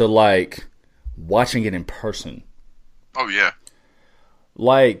to watching it in person. Oh yeah.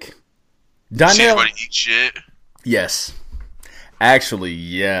 Donnell. See anybody eat shit? Yes. Actually,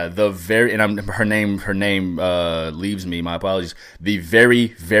 yeah. Her name leaves me. My apologies. The very,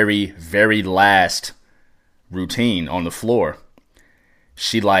 very, very last routine on the floor,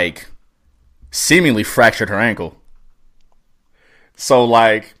 she seemingly fractured her ankle. So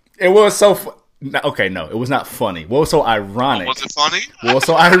it was so okay, no, it was not funny. What was so ironic? Was it funny? What was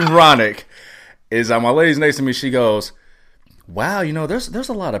so ironic is my lady's next to me. She goes, "Wow, there's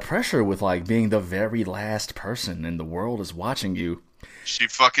a lot of pressure with being the very last person and the world is watching you." She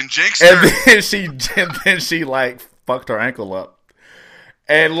fucking jinxed her. And then she fucked her ankle up,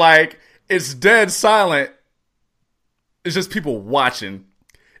 and it's dead silent. It's just people watching,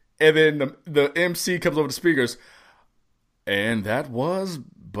 and then the MC comes over the speakers, and that was.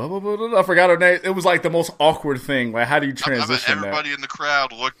 Blah, blah, blah, blah. I forgot her name. It was the most awkward thing. How do you transition everybody in the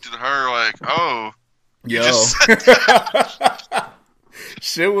crowd looked at her oh. Yo.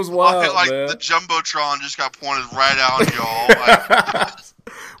 Shit was wild, man. The Jumbotron just got pointed right out on y'all.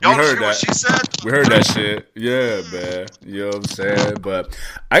 Y'all we heard that. What she said? We heard that shit. Yeah, man. You know what I'm saying? But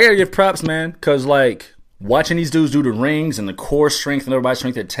I gotta give props, man, because watching these dudes do the rings and the core strength and everybody's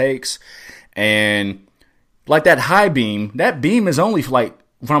strength it takes, and that high beam, that beam is only what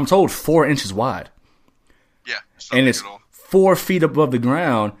I'm told 4 inches wide. Yeah. And it's 4 feet above the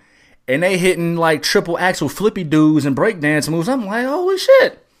ground. And they hitting triple axle flippy dudes and breakdance moves. I'm like, holy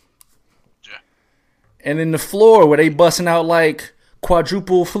shit. Yeah. And then the floor where they busting out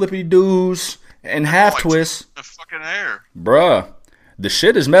quadruple flippy dudes and half twists. The fucking air. Bruh. The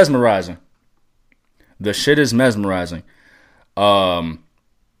shit is mesmerizing. Yeah.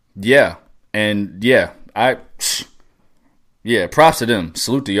 And yeah, yeah, props to them.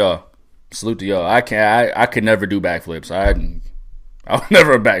 Salute to y'all. I could never do backflips. I was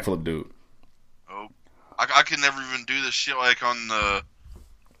never a backflip dude. Oh, I could never even do this shit on the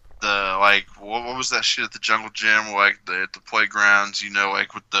what was that shit at the jungle gym at the playgrounds? With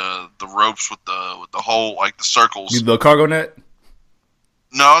the ropes with the hole the circles. The cargo net.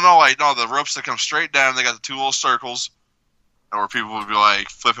 No, the ropes that come straight down. They got the 2 little circles. Where people would be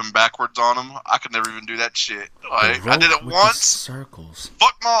flipping backwards on them. I could never even do that shit. I did it once. Circles.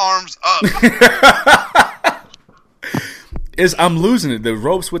 Fuck my arms up. I'm losing it. The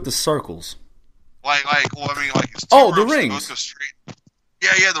ropes with the circles. It's 2 the ropes rings. Go straight.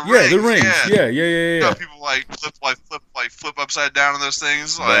 Yeah, the rings. Yeah, the rings. Yeah. People flip upside down on those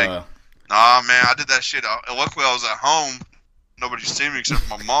things. Nah, man, I did that shit. Luckily, I was at home. Nobody seen me except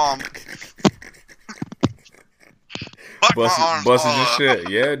for my mom. Busting your shit.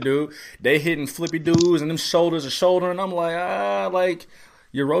 Yeah, dude. They hitting flippy dudes and them shoulders to shoulder, and I'm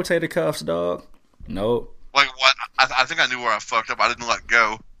your rotator cuffs, dog. Nope. What? I think I knew where I fucked up. I didn't let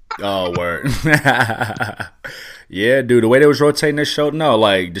go. Oh, word. Yeah, dude. The way they was rotating their shoulder, no,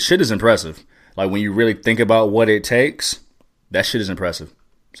 the shit is impressive. When you really think about what it takes, that shit is impressive.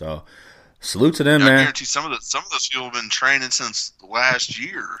 So, salute to them, man. I guarantee some of those people have been training since last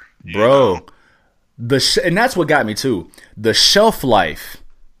year. Bro. And that's what got me too. The shelf life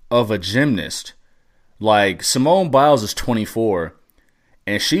of a gymnast, Simone Biles is 24,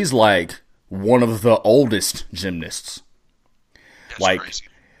 and she's one of the oldest gymnasts. That's crazy.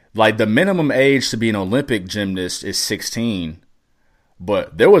 Like the minimum age to be an Olympic gymnast is 16.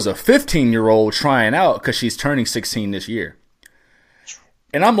 But there was a 15-year-old trying out because she's turning 16 this year.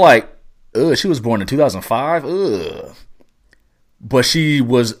 And I'm like, ugh, she was born in 2005? Ugh. But she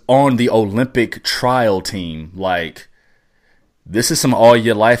was on the Olympic trial team. Like, this is some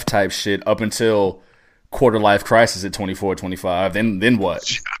all-your-life type shit up until quarter-life crisis at 24, 25. Then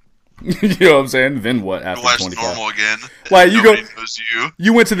what? You know what I'm saying? Then what after 25? Normal again. Like, you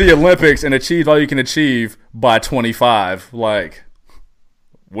went to the Olympics and achieved all you can achieve by 25. Like,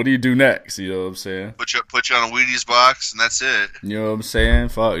 what do you do next? You know what I'm saying? Put you on a Wheaties box, and that's it. You know what I'm saying?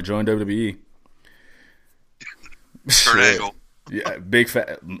 Fuck, join WWE. Kurt Angle. Yeah, big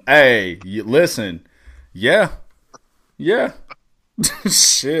fat. Hey, listen. Yeah.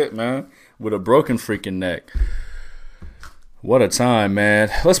 Shit, man. With a broken freaking neck. What a time, man.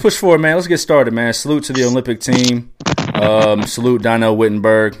 Let's push forward, man. Let's get started, man. Salute to the Olympic team. Salute Donnell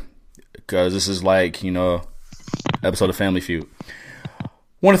Wittenberg. Because this is like, episode of Family Feud.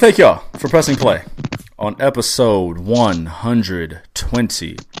 Want to thank y'all for pressing play on episode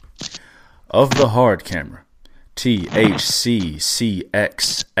 120 of The Hard Camera. THC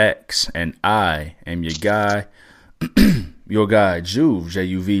CXX, and I am your guy, your guy Juve,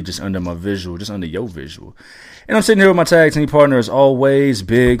 JUV, just under my visual, just under your visual. And I'm sitting here with my tag team partner as always,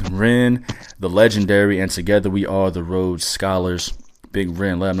 Big Ren, the legendary, and together we are the Rhodes Scholars. Big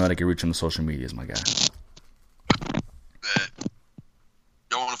Ren, let them know how to get reach on the social medias, my guy.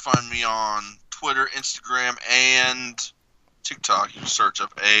 Y'all want to find me on Twitter, Instagram, and TikTok? You can search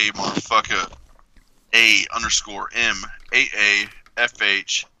up A_M_AAFHUCKA. I'm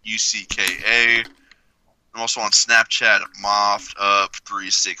also on Snapchat at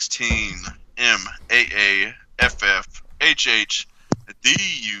MoffedUp316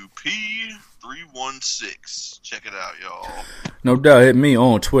 MAAFFHHDUP316. Check it out, y'all. No doubt, hit me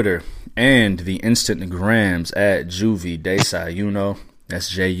on Twitter and the Instagrams at Juvie Desayuno.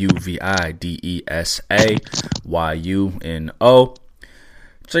 That's JUVIDESAYUNO.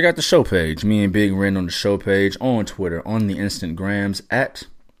 Check out the show page. Me and Big Ren on the show page, on Twitter, on the Instagrams at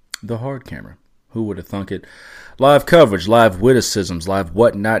The Hard Camera. Who would have thunk it? Live coverage, live witticisms, live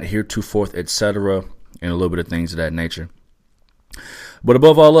whatnot, heretofore, etc., and a little bit of things of that nature. But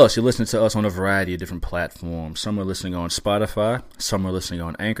above all else, you're listening to us on a variety of different platforms. Some are listening on Spotify. Some are listening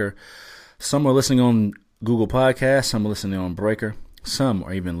on Anchor. Some are listening on Google Podcasts. Some are listening on Breaker. Some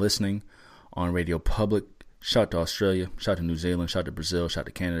are even listening on Radio Public. Shout out to Australia. Shout out to New Zealand. Shout out to Brazil. Shout out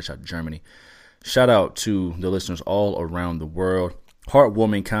to Canada. Shout out to Germany. Shout out to the listeners all around the world.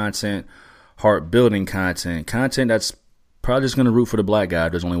 Heartwarming content. Heart-building content. Content that's probably just going to root for the black guy.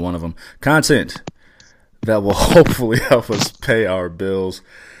 There's only one of them. Content that will hopefully help us pay our bills.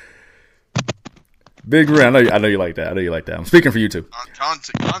 Big Ren, I know you like that. I'm speaking for you too.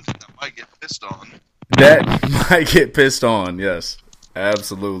 Content that might get pissed on. That might get pissed on, yes.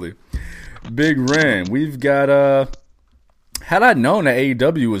 Absolutely. Big Ren, we've got, had I known that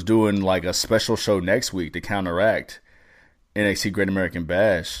AEW was doing like a special show next week to counteract NXT Great American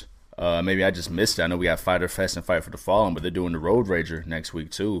Bash, maybe I just missed it. I know we got Fyter Fest and Fight for the Fallen, but they're doing the Road Rager next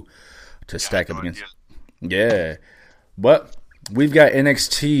week too to stack up against. Yeah. But we've got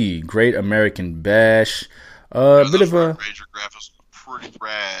NXT Great American Bash. A bit of a Rager graphics pretty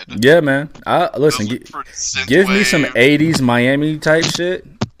rad. Yeah, man. Listen, give me some 80s Miami type shit.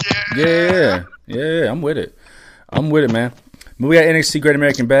 Yeah, I'm with it, man. But we got NXT Great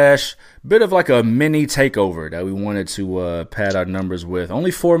American Bash. Bit of like a mini takeover that we wanted to pad our numbers with.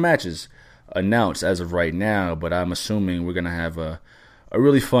 Only 4 matches announced as of right now, but I'm assuming we're going to have a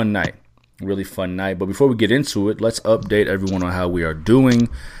really fun night. But before we get into it, let's update everyone on how we are doing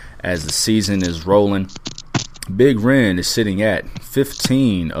as the season is rolling. Big Ren is sitting at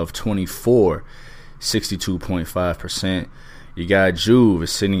 15 of 24, 62.5%. You got Juve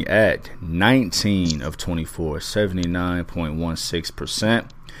is sitting at 19 of 24, 79.16%.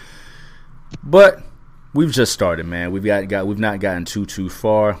 But we've just started, man. We've not gotten too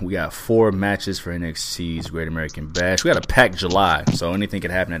far. We got 4 matches for NXT's Great American Bash. We got a packed July, so anything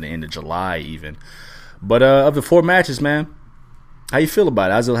could happen at the end of July even. But of the 4 matches, man, how you feel about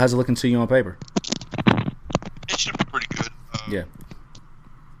it? How's it looking to you on paper? It should be pretty good. Yeah.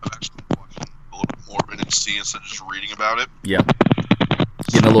 I've actually been watching a little bit more of NXT instead of just reading about it. Yeah.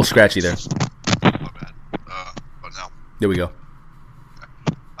 Getting a little scratchy there. My bad. But no. There we go.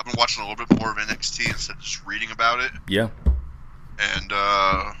 I've been watching a little bit more of NXT instead of just reading about it. Yeah. And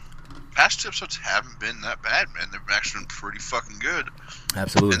past 2 episodes haven't been that bad, man. They've actually been pretty fucking good.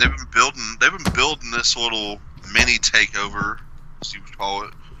 Absolutely. And they've been building this little mini takeover, as you would call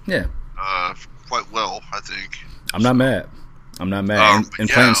it. Yeah. quite well, I think. I'm not mad. And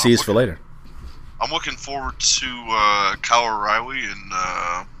planting seeds for later. I'm looking forward to Kyle O'Reilly and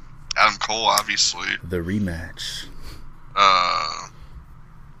Adam Cole, obviously. The rematch.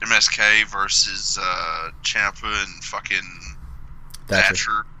 MSK versus Ciampa and fucking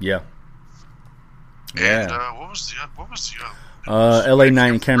Thatcher. Yeah. And what was the other? LA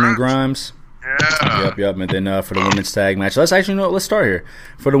Knight and Cameron Grimes. Yeah. Yep. And then for the women's tag match, let's start here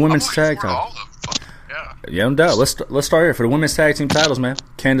for the women's tag title. Yeah, no doubt. Let's start here for the women's tag team titles, man.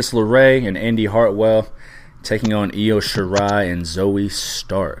 Candice LeRae and Indy Hartwell taking on Io Shirai and Zoe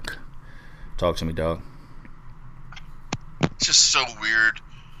Stark. Talk to me, dog. It's just so weird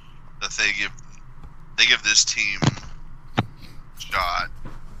that they give this team a shot,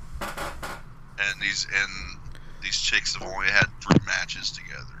 and these chicks have only had 3 matches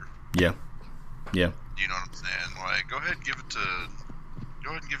together. Yeah. You know what I'm saying? Like, go ahead and give it.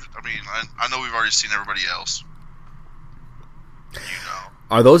 I mean, I know we've already seen everybody else.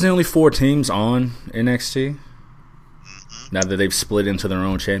 Are those the only 4 teams on NXT? Mm-hmm. Now that they've split into their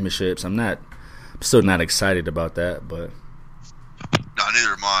own championships, I'm still not excited about that, but. No,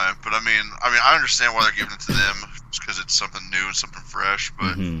 neither am I. But I mean, I understand why they're giving it to them, just because it's something new and something fresh.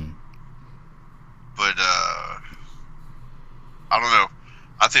 But, I don't know.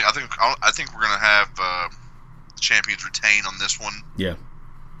 I think we're gonna have the champions retain on this one. Yeah.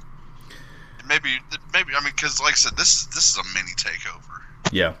 Maybe. I mean, because like I said, this is a mini takeover.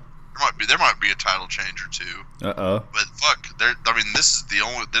 Yeah. There might be a title change or two. But fuck, this is the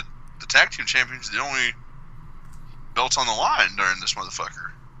only the tag team champions are the only belts on the line during this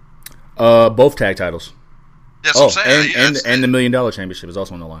motherfucker. Both tag titles. Yeah, that's what I'm saying. And the $1 million championship is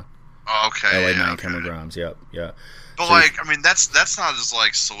also on the line. Okay. LA Knight, Cameron Grimes. Yep. Yeah. But that's not as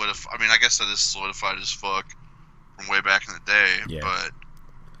like solidified. I mean, I guess that is solidified as fuck from way back in the day. Yeah. But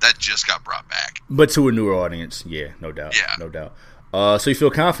that just got brought back. But to a newer audience, yeah, no doubt. Yeah, no doubt. So you feel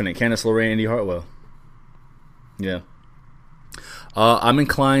confident, Candice LeRae, Indy Hartwell? Yeah. I'm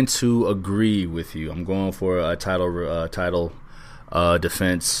inclined to agree with you. I'm going for a title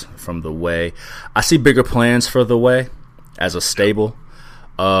defense from The Way. I see bigger plans for The Way as a stable.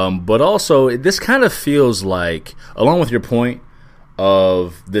 But also, this kind of feels like, along with your point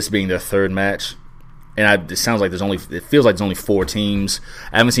of this being their 3rd match, and it feels like there's only 4 teams.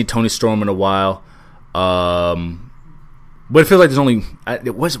 I haven't seen Tony Storm in a while. But it feels like there's only I'm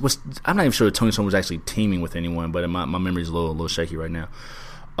not even sure that Tony Storm was actually teaming with anyone, but my memory's a little shaky right now.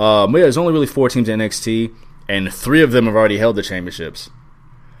 But yeah, there's only really 4 teams in NXT, and 3 of them have already held the championships.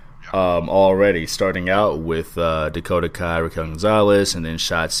 Already, starting out with Dakota Kai, Raquel Gonzalez, and then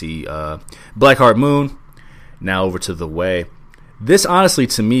Shotzi, Blackheart Moon. Now over to The Way. This, honestly,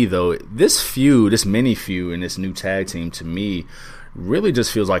 to me, though, this mini feud and this new tag team, to me, really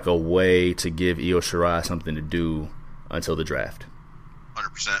just feels like a way to give Io Shirai something to do until the draft.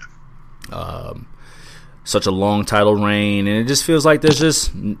 100%. Such a long title reign, and it just feels like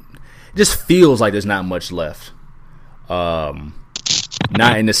there's not much left.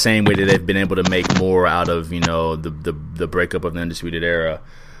 Not in the same way that they've been able to make more out of, the breakup of the Undisputed Era.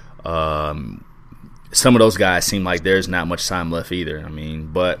 Some of those guys seem like there's not much time left either. I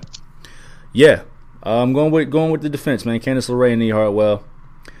mean, but yeah, I'm going with the defense, man. Candice LeRae and Indy Hartwell.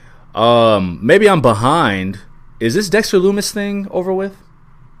 Maybe I'm behind. Is this Dexter Lumis thing over with?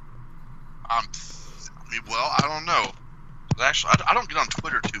 I don't know. Actually, I don't get on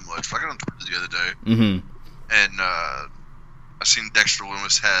Twitter too much. I got on Twitter the other day, and I seen Dexter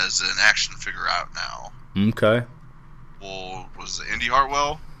Lumis has an action figure out now. Okay. Well, was it Indy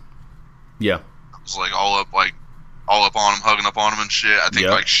Hartwell? Yeah. It was like all up on him, hugging up on him and shit. I think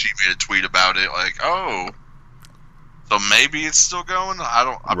like she made a tweet about it, like, oh, so maybe it's still going. I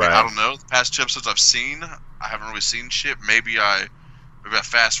don't know. The past 2 episodes I've seen, I haven't really seen shit. Maybe I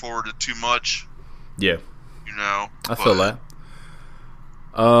fast forwarded too much. Yeah. I feel that.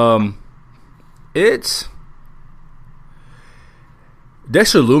 It's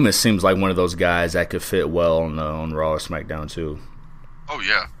Dexter Lumis seems like one of those guys that could fit well on Raw or SmackDown too. Oh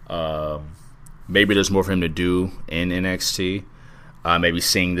yeah. Maybe there's more for him to do in NXT. Maybe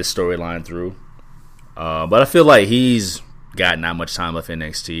seeing this storyline through. But I feel like he's got not much time left in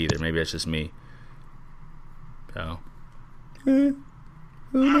NXT either. Maybe that's just me. So, who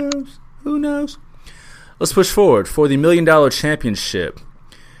knows? Let's push forward for the $1 million championship.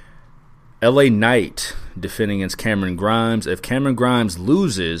 LA Knight defending against Cameron Grimes. If Cameron Grimes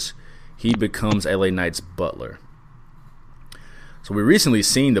loses, he becomes LA Knight's butler. So we recently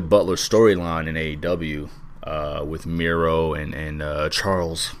seen the butler storyline in AEW with Miro and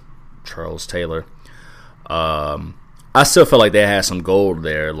Charles Taylor. I still felt like they had some gold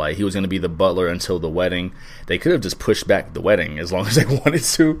there. Like, he was going to be the butler until the wedding. They could have just pushed back the wedding as long as they wanted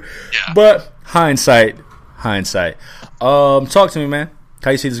to. Yeah. But hindsight. Talk to me, man.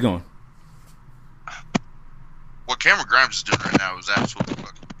 How you see this going? What Cameron Grimes is doing right now is absolutely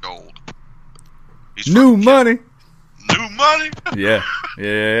fucking gold. He's New money. New money? Yeah.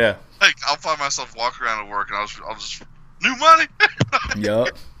 Like, I'll find myself walking around at work and I'll just new money? Yup.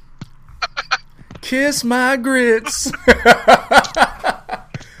 Kiss my grits. But,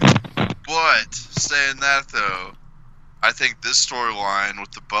 saying that though, I think this storyline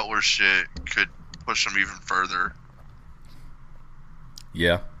with the Butler shit could push them even further.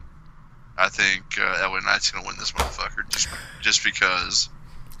 Yeah. I think LA Knight's going to win this motherfucker just because.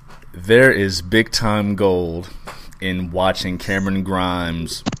 There is big time gold in watching Cameron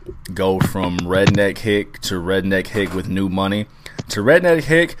Grimes go from redneck hick to redneck hick with new money to redneck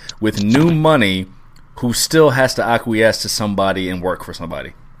hick with new money who still has to acquiesce to somebody and work for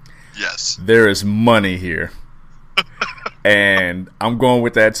somebody. Yes. There is money here. And I'm going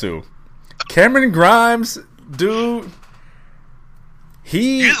with that too. Cameron Grimes, dude,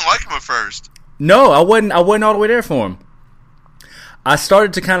 You didn't like him at first. No, I wasn't all the way there for him. I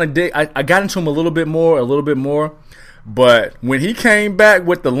started to kind of dig. I got into him a little bit more. But when he came back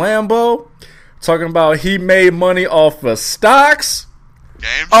with the Lambo, talking about he made money off of stocks.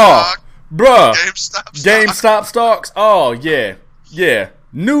 GameStop. Oh, bruh. GameStop stocks. Oh, yeah.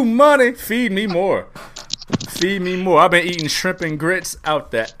 New money. Feed me more. I've been eating shrimp and grits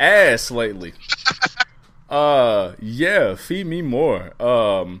out the ass lately. Yeah, feed me more.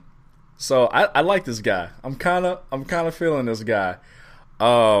 So I like this guy. I'm kind of feeling this guy.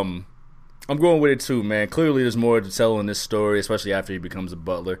 I'm going with it too, man. Clearly, there's more to tell in this story, especially after he becomes a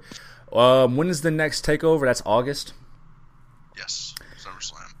butler. When is the next takeover? That's August. Yes,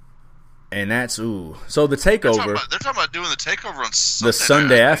 SummerSlam. And that's So the takeover. They're talking about doing the takeover on Sunday. The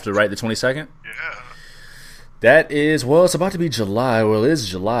Sunday after, right? The 22nd. Yeah. That is it's about to be July. Well, it is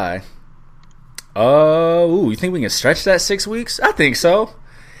July. You think we can stretch that 6 weeks? I think so.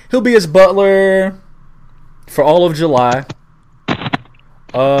 He'll be his butler for all of July.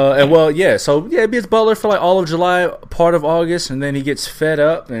 So be his butler for like all of July, part of August, and then he gets fed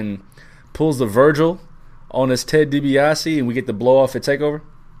up and pulls the Virgil on his Ted DiBiase, and we get the blow off at Takeover.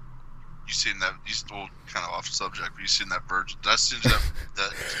 You seen that? You still kind of off subject, but you seen that Virgil? That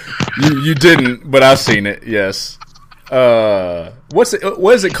You didn't, but I've seen it. Yes.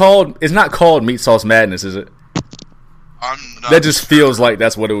 What is it called? It's not called Meat Sauce Madness, is it? That just feels like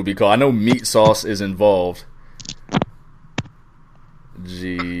that's what it would be called. I know meat sauce is involved.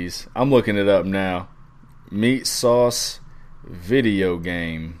 Jeez. I'm looking it up now. Meat Sauce video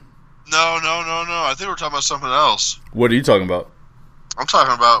game. No. I think we're talking about something else. What are you talking about? I'm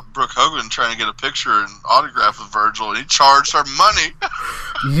talking about Brooke Hogan trying to get a picture and autograph with Virgil, and he charged her money.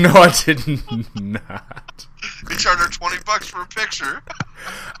 No, I did not. He charged her $20 for a picture.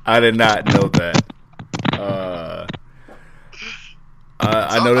 I did not know that.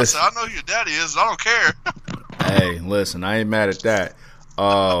 I noticed. I know who your daddy is, and I don't care. Hey, listen, I ain't mad at that.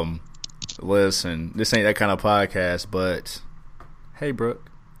 Listen, this ain't that kind of podcast, but hey, Brooke,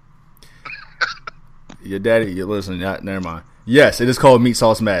 your daddy. Listen, never mind. Yes, it is called Meat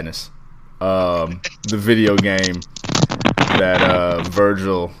Sauce Madness. The video game that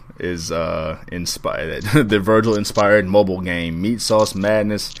Virgil is inspired. The Virgil inspired mobile game, Meat Sauce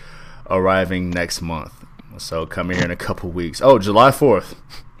Madness, arriving next month. So coming here in a couple weeks. Oh, July 4th.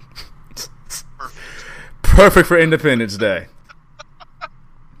 Perfect for Independence Day.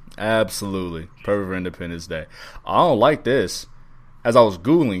 Absolutely. Perfect for Independence Day. I don't like this. As I was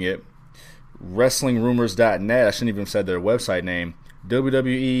Googling it, WrestlingRumors.net, I shouldn't even have said their website name,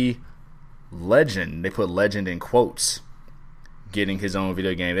 WWE Legend. They put legend in quotes. Getting his own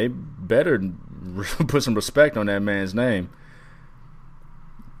video game. They better put some respect on that man's name.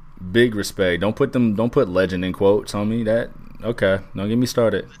 Big respect. Don't put legend in quotes on me. Okay. Don't get me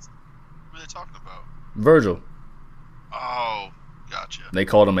started. What are they talking about? Virgil. Oh, gotcha. They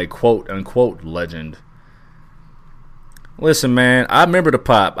called him a quote unquote legend. Listen, man, I remember the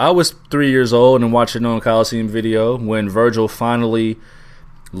pop. I was 3 years old and watching on Coliseum video when Virgil finally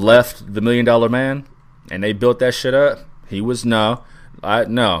left the $1 Million Man and they built that shit up. He was no.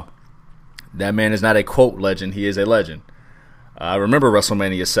 That man is not a quote legend. He is a legend. I remember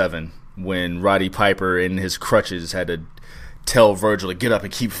WrestleMania 7 when Roddy Piper in his crutches had to tell Virgil to get up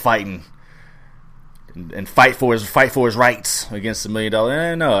and keep fighting and fight for his rights against the $1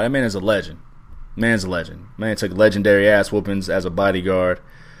 Million. No, that man is a legend. Man's a legend. Man took legendary ass whoopings as a bodyguard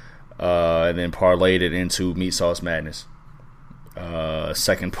and then parlayed it into Meat Sauce Madness.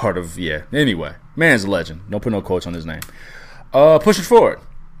 second part of Anyway, man's a legend. Don't put no quotes on his name. Pushing forward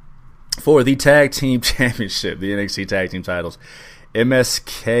for the tag team championship, the NXT tag team titles.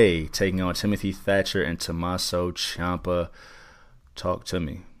 MSK taking on Timothy Thatcher and Tommaso Ciampa. Talk to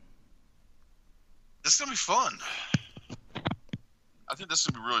me. This is gonna be fun. I think this is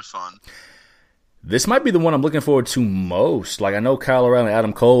gonna be really fun. This might be the one I'm looking forward to most. Like, I know Kyle O'Reilly and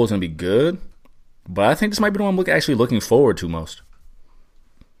Adam Cole is gonna be good, but I think this might be the one I'm actually looking forward to most.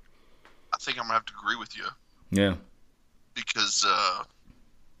 I think I'm gonna have to agree with you. Yeah. Because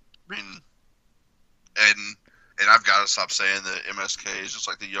and I've got to stop saying that MSK is just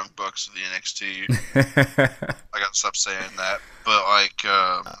like the Young Bucks of the NXT. I got to stop saying that. But, like...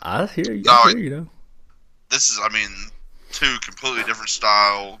 I hear you. I hear you, though. This is, two completely different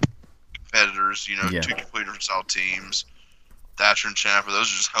style competitors, two completely different style teams. Thatcher and Ciampa,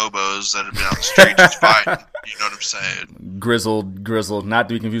 those are just hobos that have been on the street just fighting. You know what I'm saying? Grizzled. Not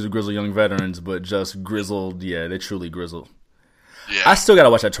to be confused with grizzled young veterans, but just grizzled. Yeah, they're truly grizzled. Yeah. I still got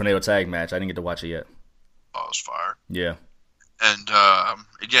to watch that tornado tag match. I didn't get to watch it yet. Oh, it's fire. Yeah. And,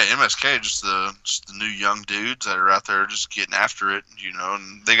 MSK, just the new young dudes that are out there just getting after it,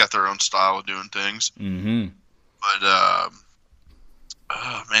 and they got their own style of doing things. Mm-hmm. But,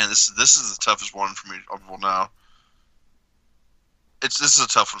 man, this is the toughest one for me. Well, now, this is a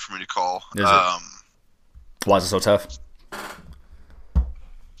tough one for me to call. Is it? Why is it so tough?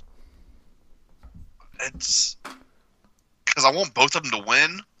 It's because I want both of them to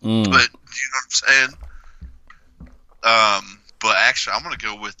win, but you know what I'm saying? But actually, I'm going to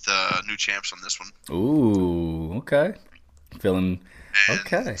go with new champs on this one. Ooh, okay. Feeling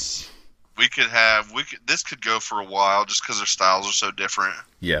okay. This could go for a while just because their styles are so different.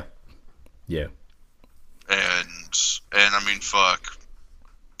 Yeah. And fuck,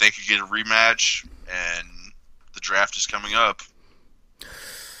 they could get a rematch, and the draft is coming up.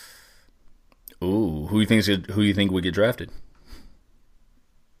 Ooh, who do you think would get drafted?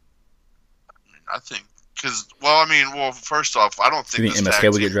 I think first off, I don't think you think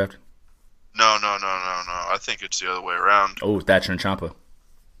MSK would get drafted. No. I think it's the other way around. Oh, Thatcher and Ciampa.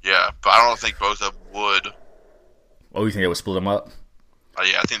 Yeah, but I don't think both of them would. Oh, you think they would split them up?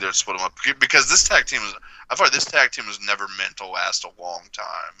 Yeah, I think they'd split them up because this tag team was never meant to last a long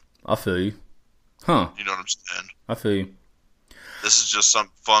time. I feel you. Huh? You know what I'm saying? I feel you. This is just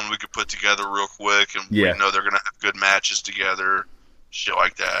something fun we could put together real quick, and we know they're gonna have good matches together, shit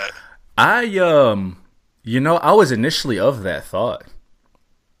like that. I was initially of that thought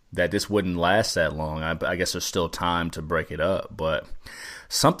that this wouldn't last that long. I guess there's still time to break it up, but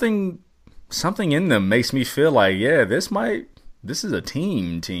something in them makes me feel like, this is a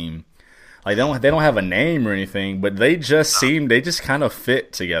team. Like they don't have a name or anything, but they just kind of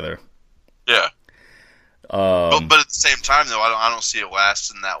fit together. Yeah. But at the same time, though, I don't see it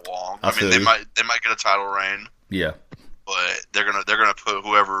lasting that long. They might get a title reign. Yeah. But they're gonna put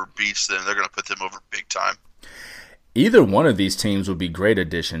whoever beats them. They're gonna put them over big time. Either one of these teams would be great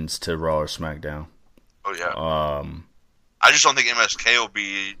additions to Raw or SmackDown. Oh yeah. I just don't think MSK will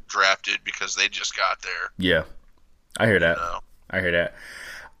be drafted because they just got there. Yeah, I hear that. I hear that.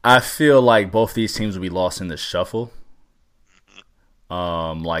 I feel like both these teams would be lost in the shuffle.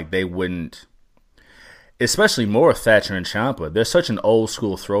 Mm-hmm. Like they wouldn't, especially more Thatcher and Ciampa. They're such an old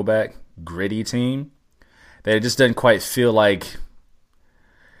school throwback, gritty team that it just doesn't quite feel like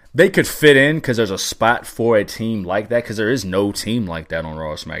they could fit in because there's a spot for a team like that, because there is no team like that on Raw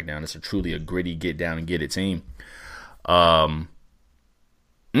or SmackDown. It's truly a gritty, get down and get it team. That's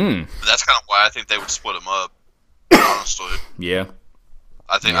kind of why I think they would split them up, honestly. Yeah.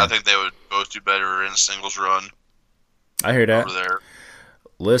 I think they would both do better in a singles run. I hear that. Over there.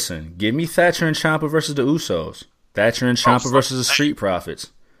 Listen, give me Thatcher and Ciampa versus the Usos. Thatcher and Ciampa versus the Street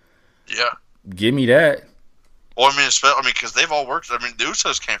Profits. Yeah. Give me that. Well, because they've all worked. The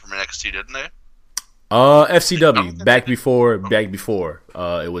Usos came from NXT, didn't they? FCW back before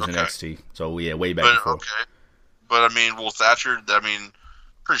it was NXT. So yeah, way back before. Okay. But Thatcher.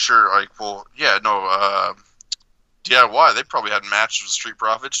 Pretty sure. DIY. They probably had matches with Street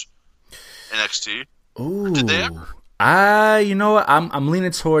Profits. NXT. Ooh. Did they ever? You know what? I'm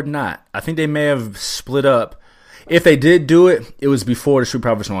leaning toward not. I think they may have split up. If they did do it, it was before the Street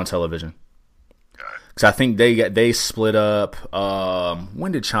Profits were on television. Because I think they split up.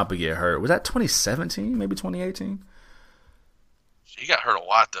 When did Ciampa get hurt? Was that 2017? Maybe 2018? He got hurt a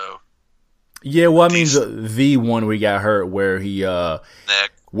lot, though. Yeah, well, the one where he got hurt where he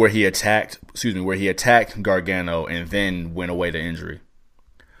neck. where he attacked Gargano and then went away to injury.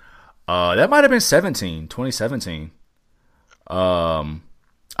 That might have been 2017.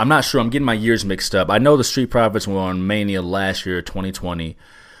 I I'm not sure. I'm getting my years mixed up. I know the Street Profits were on Mania last year, 2020.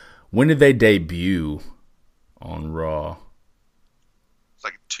 When did they debut on Raw? It's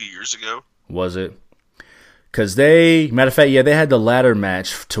like 2 years ago. Was it? Because matter of fact, yeah, they had the ladder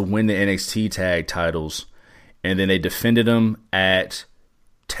match to win the NXT tag titles, and then they defended them at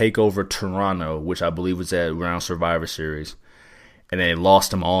TakeOver Toronto, which I believe was at around Survivor Series, and they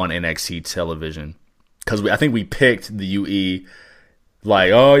lost them on NXT television. Because I think we picked the UE,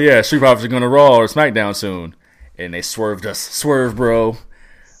 like, oh yeah, Street Profits are going to Raw or SmackDown soon, and they swerved us, bro,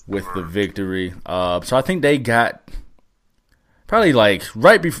 with the victory. So I think they got probably like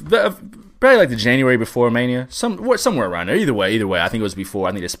right before. Probably like the January before Mania, somewhere around there. Either way, I think it was before.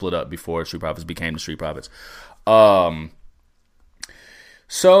 I think they split up before Street Profits became the Street Profits.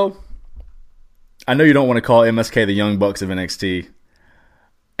 So I know you don't want to call MSK the Young Bucks of NXT,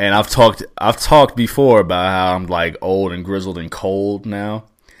 and I've talked before about how I'm like old and grizzled and cold now,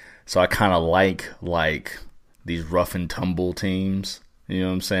 so I kind of like these rough and tumble teams. You know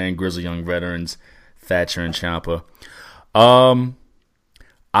what I'm saying? Grizzled young veterans, Thatcher and Ciampa.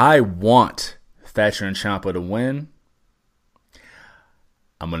 I want Thatcher and Ciampa to win.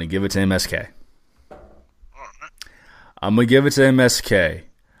 I'm going to give it to MSK.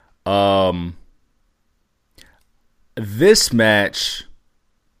 This match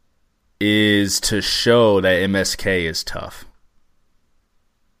is to show that MSK is tough.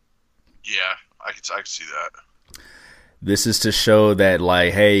 Yeah, I can see that. This is to show that,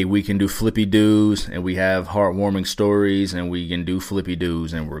 like, hey, we can do flippy doos, and we have heartwarming stories, and we can do flippy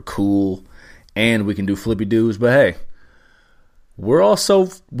doos, and we're cool, and we can do flippy doos. But hey,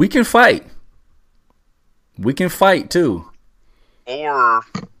 we can fight. We can fight too. Or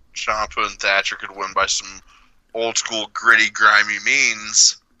Ciampa and Thatcher could win by some old school gritty, grimy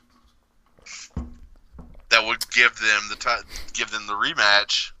means that would give them the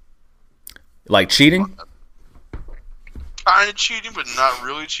rematch. Like cheating. Kind of cheating, but not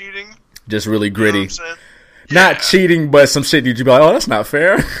really cheating. Just really gritty. You know what I'm saying? Not cheating, but some shit you'd be like, oh, that's not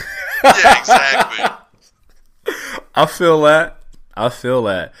fair. Yeah, exactly. I feel that. I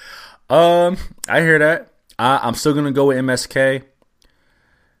hear that. I'm still going to go with MSK.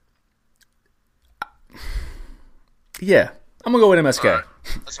 Yeah, I'm going to go with MSK. All right.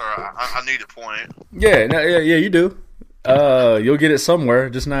 That's all right. I need a point. Yeah, you do. You'll get it somewhere,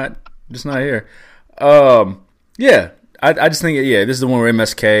 just not here. Yeah. I just think, this is the one where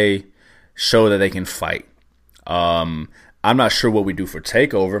MSK show that they can fight. I'm not sure what we do for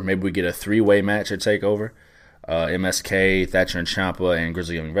TakeOver. Maybe we get a 3-way match at TakeOver. MSK, Thatcher and Ciampa, and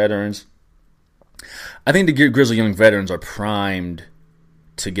Grizzly Young Veterans. I think the Grizzly Young Veterans are primed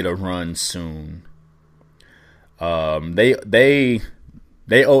to get a run soon. They owe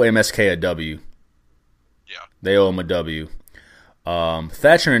MSK a W. Yeah. They owe him a W.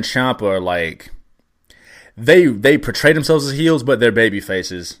 Thatcher and Ciampa are like... They portray themselves as heels, but they're baby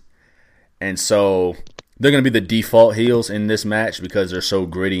faces. And so they're going to be the default heels in this match because they're so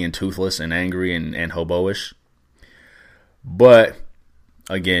gritty and toothless and angry and hobo-ish. But,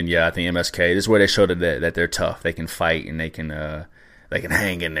 again, yeah, I think MSK, this is where they show that they're tough. They can fight and they can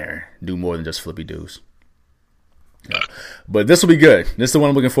hang in there, do more than just flippy doos. Yeah. But this will be good. This is the one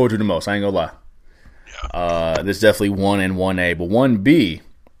I'm looking forward to the most. I ain't going to lie. Yeah. This is definitely 1 and 1A. But 1B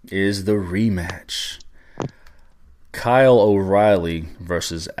is the rematch. Kyle O'Reilly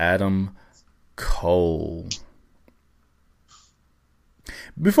versus Adam Cole.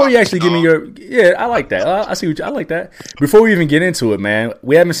 Before you actually give me I like that. I like that. Before we even get into it, man,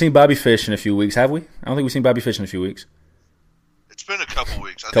 we haven't seen Bobby Fish in a few weeks, have we? I don't think we've seen Bobby Fish in a few weeks. It's been a couple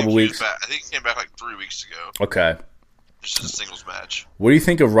weeks. I think he came back like 3 weeks ago. Okay. Just as a singles match. What do you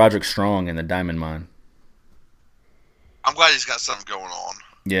think of Roderick Strong and the Diamond Mine? I'm glad he's got something going on.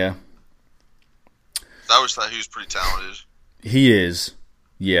 Yeah. I always thought he was pretty talented. He is.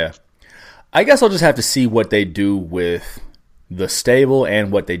 Yeah. I guess I'll just have to see what they do with the stable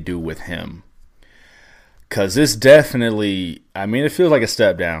and what they do with him. Because this definitely, it feels like a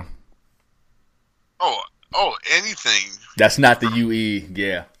step down. Oh, anything. That's not the UE,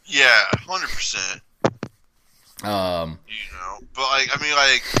 yeah. Yeah, 100%.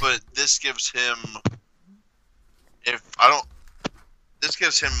 But this gives him, this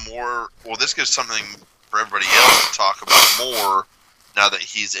gives him more, this gives something for everybody else to talk about more now that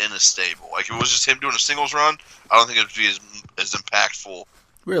he's in a stable. Like, if it was just him doing a singles run, I don't think it would be as impactful.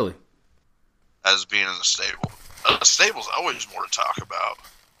 Really? As being in a stable. A stable's always more to talk about.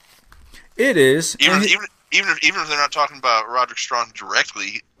 It is. Even if they're not talking about Roderick Strong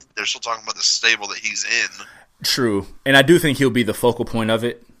directly, they're still talking about the stable that he's in. True. And I do think he'll be the focal point of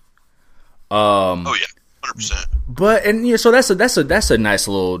it. Oh, yeah. 100%. But and yeah, so that's a nice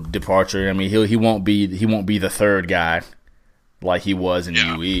little departure. I mean, he won't be the third guy like he was in the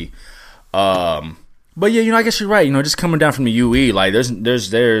UE. But yeah, I guess you're right. Just coming down from the UE, like there's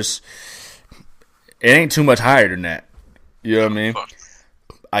it ain't too much higher than that. You know what I mean?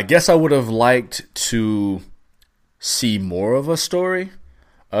 I guess I would have liked to see more of a story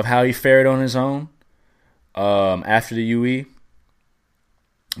of how he fared on his own after the UE.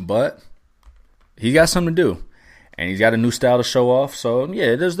 But he got something to do. And he's got a new style to show off. So,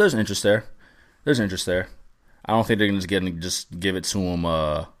 yeah, there's interest there. There's interest there. I don't think they're going to just give it to him,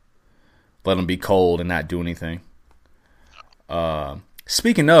 let him be cold and not do anything.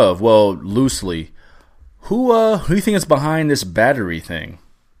 Speaking of, well, loosely, who do you think is behind this battery thing?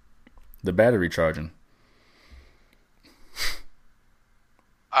 The battery charging.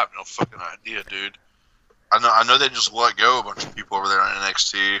 I have no fucking idea, dude. I know they just let go a bunch of people over there on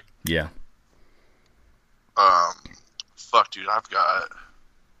NXT. Yeah. Fuck, dude, I've got.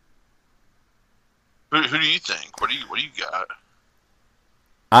 Who do you think? What do you got?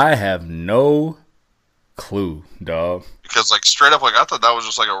 I have no clue, dog. Because like straight up, like I thought that was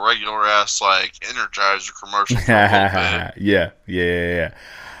just like a regular ass like Energizer commercial. For a little bit. Yeah.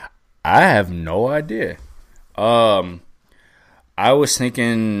 I have no idea. I was trying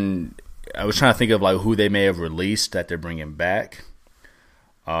to think of like who they may have released that they're bringing back.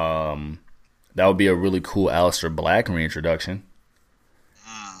 That would be a really cool Aleister Black reintroduction.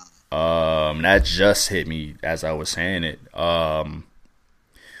 That just hit me as I was saying it.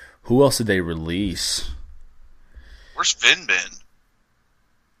 Who else did they release? Where's Finn been?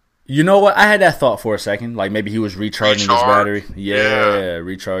 You know what? I had that thought for a second. Like maybe he was recharging his battery. Yeah,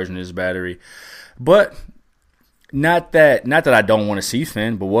 recharging his battery. But not that I don't want to see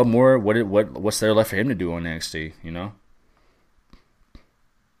Finn, but what more? What's there left for him to do on NXT?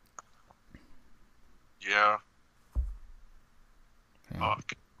 Yeah.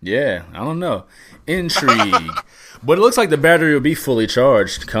 Fuck. Yeah, I don't know. Intrigue. But it looks like the battery will be fully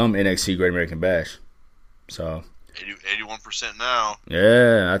charged come NXT Great American Bash. So 81% now.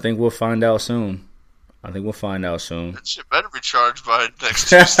 Yeah, I think we'll find out soon. That shit better be charged by next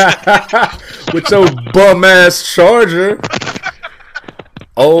Tuesday. With your bum ass charger.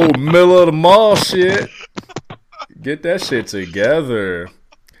 Old middle of the mall shit. Get that shit together.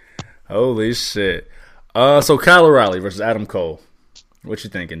 Holy shit. So Kyle O'Reilly versus Adam Cole. What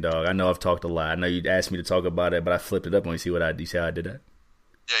you thinking, dog? I know I've talked a lot. I know you asked me to talk about it, but I flipped it up when you see how I did that.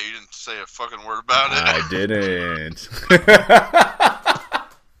 Yeah, you didn't say a fucking word about it. I didn't.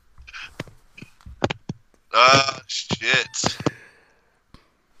 Shit.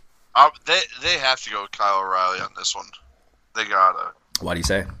 They have to go with Kyle O'Reilly on this one. They gotta. Why do you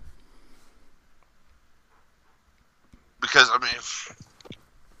say? Because, I mean...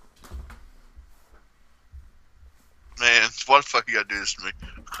 Man, why the fuck you gotta do this to me?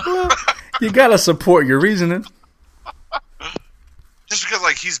 Well, you gotta support your reasoning. Just because,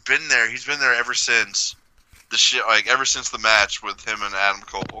 like, he's been there ever since the shit, like, ever since the match with him and Adam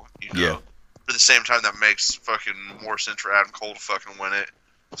Cole, Yeah. But at the same time, that makes fucking more sense for Adam Cole to fucking win it.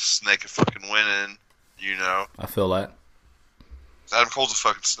 Snake is fucking winning, I feel that. Adam Cole's a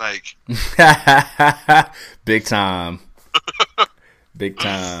fucking snake. Big time. Big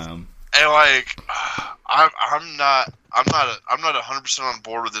time. And like, I'm not 100% on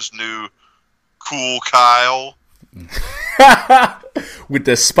board with this new cool Kyle. With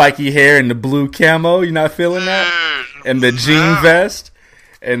the spiky hair and the blue camo, you not feeling that? And the jean vest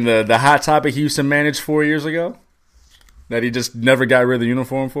and the Hot Topic he used to manage 4 years ago that he just never got rid of the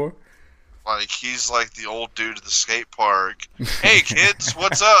uniform for. Like he's like the old dude at the skate park. Hey kids,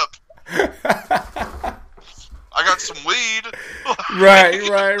 what's up? I got some weed. Right.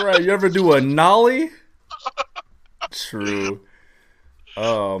 You ever do a nollie? True.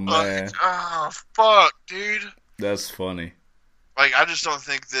 Oh man. Oh fuck, dude. That's funny. Like I just don't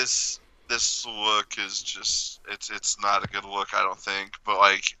think this look is just it's not a good look, I don't think. But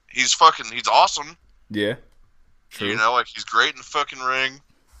like he's awesome. Yeah. True. Like he's great in the fucking ring.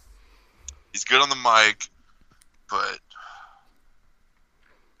 He's good on the mic, but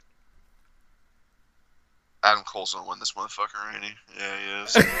Adam Cole's gonna win this motherfucker, ain't he? Yeah, he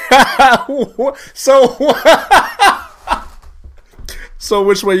is. So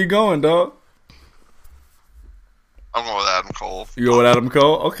which way you going, dog? I'm going with Adam Cole. You go with Adam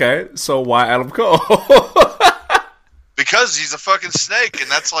Cole? Okay. So why Adam Cole? Because he's a fucking snake, and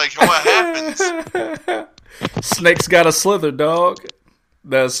that's like what happens. Snakes got a slither, dog.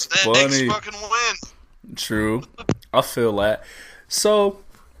 That's funny. Snakes fucking win. True. I feel that. So,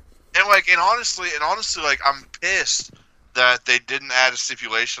 and honestly, like I'm pissed that they didn't add a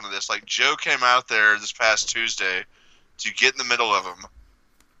stipulation to this. Like, Joe came out there this past Tuesday to get in the middle of him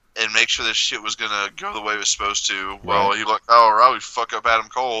and make sure this shit was going to go the way it was supposed to. Right. Well, he looked, we fuck up Adam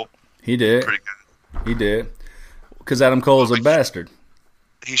Cole. He did. Pretty good. He did. Because Adam Cole is a bastard.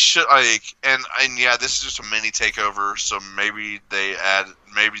 He should, and yeah, this is just a mini takeover, so maybe they're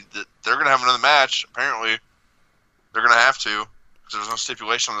going to have another match, apparently. They're going to have to. Because there's no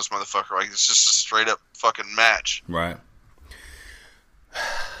stipulation on this motherfucker. Like, it's just a straight up fucking match. Right.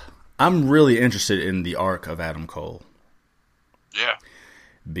 I'm really interested in the arc of Adam Cole. Yeah.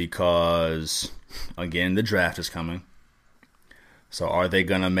 Because, again, the draft is coming. So are they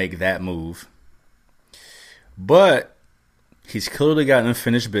going to make that move? But he's clearly got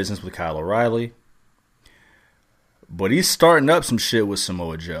unfinished business with Kyle O'Reilly. But he's starting up some shit with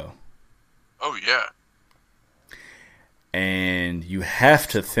Samoa Joe. Oh, yeah. And you have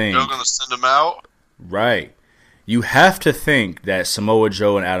to think... Joe going to send him out? Right. You have to think that Samoa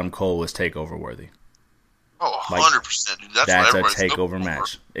Joe and Adam Cole is takeover worthy. Oh, 100%, dude. That's a takeover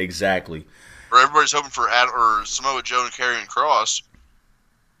match. Exactly. Or everybody's hoping for Samoa Joe and Karrion Kross.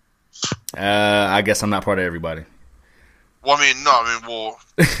 I guess I'm not part of everybody. Well, whenever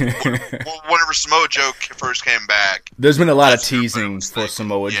Samoa Joe first came back... There's been a lot of teasing for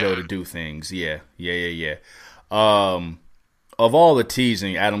Samoa Joe to do things. Yeah. Of all the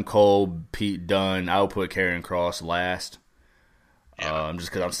teasing, Adam Cole, Pete Dunne, I would put Karrion Kross last. Yeah.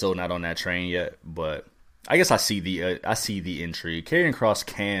 Just because I'm still not on that train yet. But I guess I see the intrigue. Karrion Kross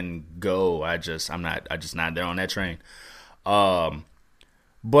can go. I'm just not there on that train.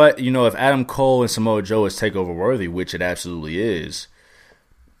 But, if Adam Cole and Samoa Joe is takeover worthy, which it absolutely is,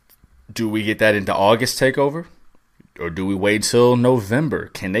 do we get that into August takeover? Or do we wait till November?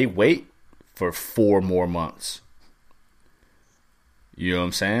 Can they wait for 4 more months? You know what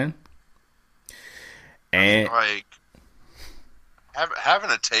I'm saying? And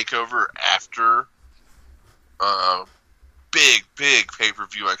having a takeover after big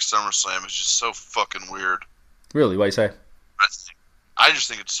pay-per-view like SummerSlam is just so fucking weird. Really? What you say? I just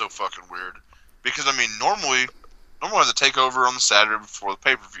think it's so fucking weird. Because, normally the takeover on the Saturday before the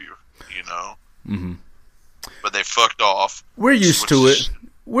pay-per-view, Mm-hmm. But they fucked off. We're used to it.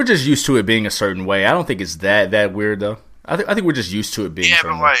 We're just used to it being a certain way. I don't think it's that weird, though. I think we're just used to it being a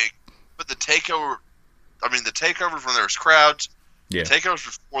certain way. But the takeover... the takeovers when there's crowds, yeah. Takeovers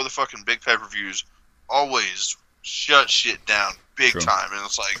before the fucking big pay-per-views always shut shit down big time. And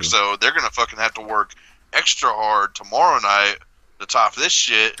it's like, so they're going to fucking have to work extra hard tomorrow night to top this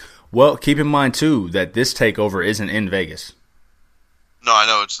shit. Well, keep in mind, too, that this takeover isn't in Vegas. No, I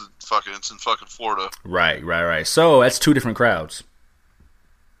know. It's in fucking Florida. Right. So, that's 2 different crowds.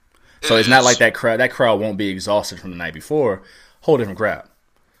 So, it's not like that crowd won't be exhausted from the night before. Whole different crowd.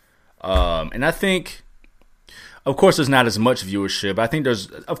 And I think, of course, there's not as much viewership. I think there's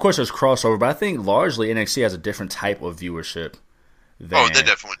crossover, but I think largely NXT has a different type of viewership. They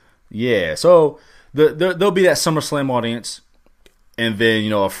definitely. Yeah, so there'll be that SummerSlam audience, and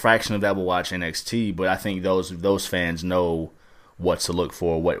then a fraction of that will watch NXT. But I think those fans know what to look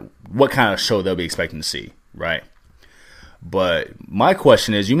for, what kind of show they'll be expecting to see, right? But my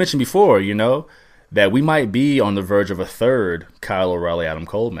question is, you mentioned before, that we might be on the verge of a third Kyle O'Reilly Adam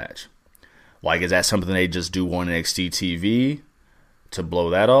Cole match. Like, is that something they just do on NXT TV to blow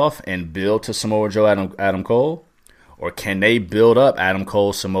that off and build to Samoa Joe Adam Cole? Or can they build up Adam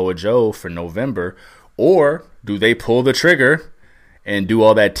Cole Samoa Joe for November? Or do they pull the trigger and do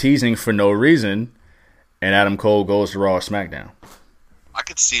all that teasing for no reason and Adam Cole goes to Raw or SmackDown? I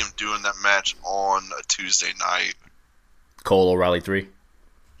could see him doing that match on a Tuesday night. Cole O'Reilly 3?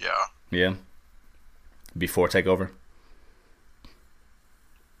 Yeah. Yeah. Before TakeOver?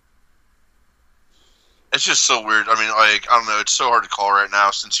 It's just so weird. I don't know. It's so hard to call right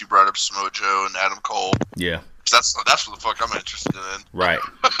now since you brought up Samoa Joe and Adam Cole. Yeah. That's what the fuck I'm interested in. Right.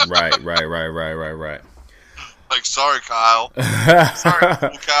 Like, sorry, Kyle. Sorry,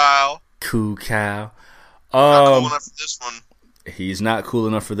 Cool Kyle. Cool Kyle. Not cool enough for this one. He's not cool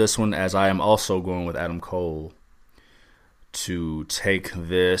enough for this one, as I am also going with Adam Cole to take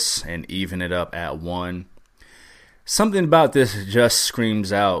this and even it up at 1. Something about this just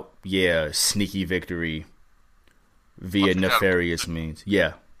screams out, sneaky victory via nefarious means.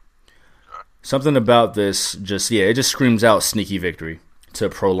 Yeah. Something about this it just screams out sneaky victory to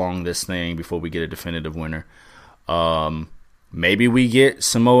prolong this thing before we get a definitive winner. Maybe we get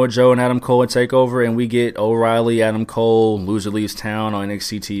Samoa Joe and Adam Cole at TakeOver, and we get O'Reilly, Adam Cole, Loser Leaves Town on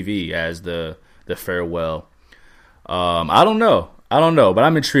NXT TV as the farewell. I don't know, but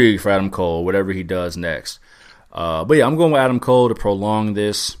I'm intrigued for Adam Cole, whatever he does next. But yeah, I'm going with Adam Cole to prolong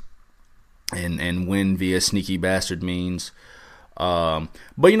this and win via sneaky bastard means. But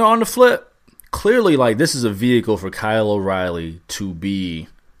on the flip, clearly, like, this is a vehicle for Kyle O'Reilly to be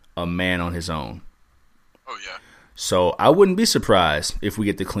a man on his own. Oh yeah. So I wouldn't be surprised if we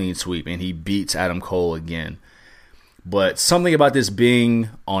get the clean sweep and he beats Adam Cole again. But something about this being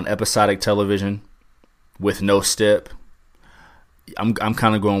on episodic television with no step, I'm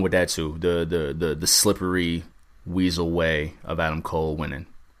kind of going with that too. The slippery weasel way of Adam Cole winning,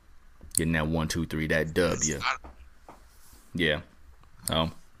 getting that 1, 2, 3, that W. Yeah.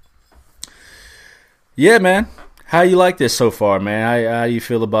 Yeah, man. How you like this so far, man? How do you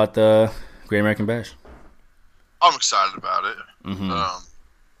feel about the Great American Bash? I'm excited about it. Mm-hmm.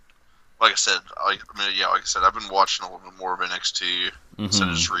 Like I said, I've been watching a little bit more of NXT instead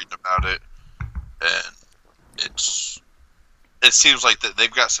of just reading about it, and it seems like that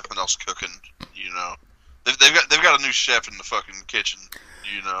they've got something else cooking. They've got a new chef in the fucking kitchen.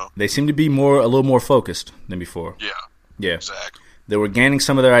 They seem to be a little more focused than before. Yeah, exactly. They were gaining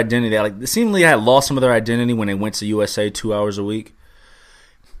some of their identity. They seemingly had lost some of their identity when they went to USA 2 hours a week.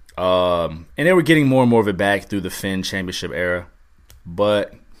 And they were getting more and more of it back through the Finn Championship era.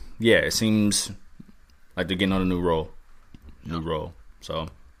 But yeah, it seems like they're getting on a new role. So,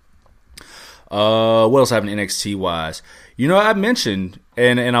 what else happened NXT wise? I mentioned,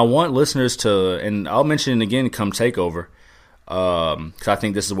 and I want listeners to, and I'll mention it again come TakeOver, because I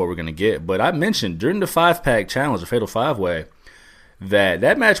think this is what we're gonna get. But I mentioned during the 5-pack challenge, the Fatal 5-Way,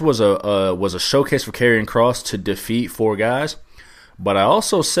 that match was a showcase for Karrion Kross to defeat 4 guys. But I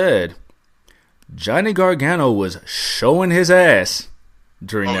also said Johnny Gargano was showing his ass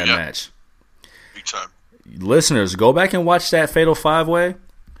during that match. Big time. Listeners, go back and watch that Fatal 5-Way.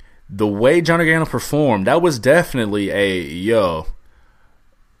 The way Johnny Gargano performed, that was definitely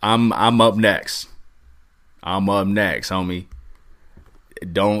I'm up next. I'm up next, homie.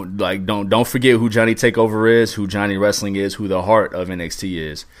 Don't forget who Johnny Takeover is, who Johnny Wrestling is, who the heart of NXT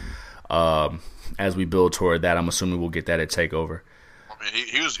is. As we build toward that, I'm assuming we'll get that at TakeOver. I mean,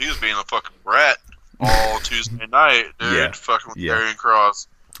 he was being a fucking brat all Tuesday night, dude. Fucking with Karrion Kross.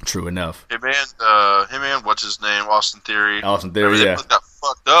 True enough. Him and what's his name, Austin Theory. They got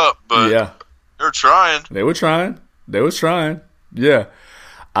fucked up, but they were trying. They was trying. Yeah.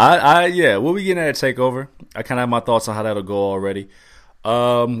 We'll be getting at a TakeOver. I kind of have my thoughts on how that'll go already.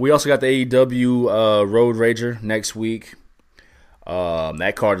 We also got the AEW Road Rager next week.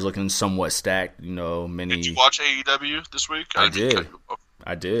 That card is looking somewhat stacked. Did you watch AEW this week? I did.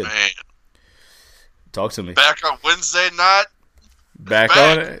 Man, talk to me. Back on Wednesday night. Back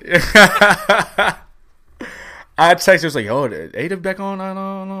on it. I texted. Was like, "Yo, AEW back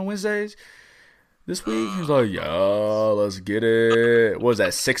on Wednesdays this week." He's like, "Yo, let's get it." What was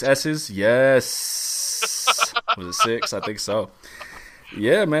that? 6 S's? Yes. Was it 6? I think so.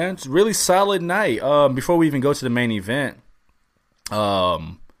 Yeah, man, it's a really solid night. Before we even go to the main event.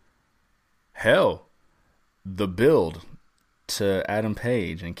 The build to Adam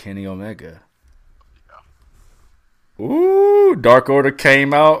Page and Kenny Omega. Ooh, Dark Order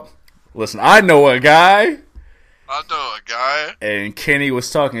came out. Listen, I know a guy. And Kenny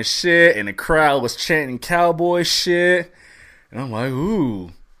was talking shit, and the crowd was chanting cowboy shit. And I'm like,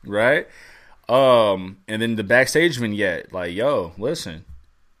 ooh, right? And then the backstage vignette, like, yo, listen,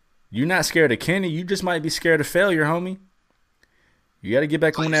 you're not scared of Kenny. You just might be scared of failure, homie. You got to get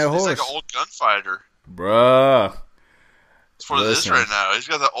back on that horse. He's like an old gunfighter. Bruh. That's what it is right now. He's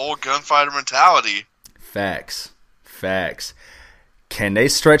got the old gunfighter mentality. Facts. Can they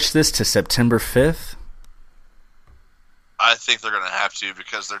stretch this to September 5th? I think they're going to have to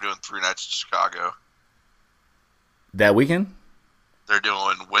because they're doing 3 nights in Chicago. That weekend? They're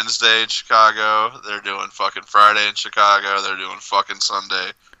doing Wednesday in Chicago. They're doing fucking Friday in Chicago. They're doing fucking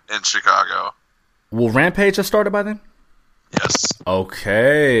Sunday in Chicago. Will Rampage have started by then? Yes.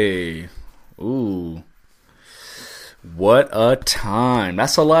 Okay. Ooh. What a time.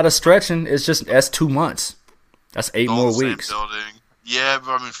 That's a lot of stretching. That's 2 months. That's 8 more weeks. Building. Yeah,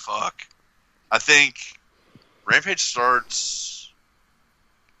 but I mean, fuck. I think Rampage starts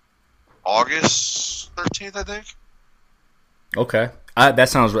August 13th, I think. Okay. That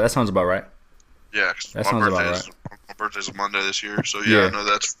sounds about right. Yeah. That sounds about right. My birthday's a Monday this year, so yeah, I know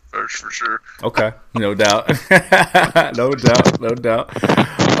that's for sure. Okay. No doubt. No doubt.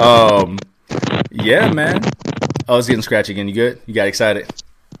 Yeah, man. I was getting scratchy again. You good? You got excited?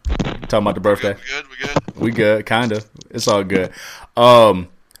 Talking about the birthday. We good. Kind of. It's all good.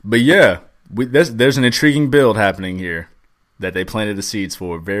 But yeah, there's an intriguing build happening here that they planted the seeds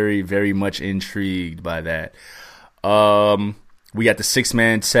for. Very, very much intrigued by that. We got the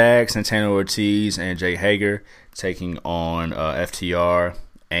 6-man tag, Santana Ortiz and Jay Hager taking on FTR.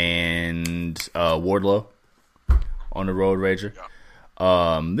 and Wardlow on the Road Rager.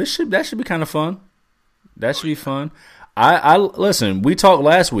 Yeah. That should be kind of fun. That should be fun. I listen. We talked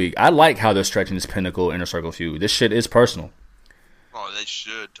last week. I like how they're stretching this Pinnacle Inner Circle feud. This shit is personal. Oh, they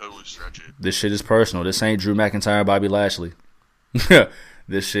should totally stretch it. This shit is personal. This ain't Drew McIntyre, Bobby Lashley.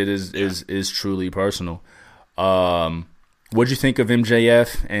 This shit is truly personal. What'd you think of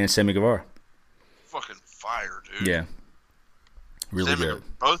MJF and Sammy Guevara? Fucking fire, dude. Yeah. Really good.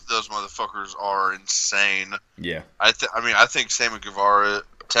 Both of those motherfuckers are insane. Yeah. I think Sammy Guevara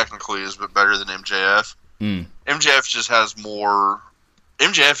technically is a bit better than MJF. MJF just has more.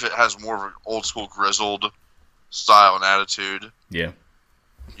 MJF has more of an old school grizzled style and attitude. Yeah.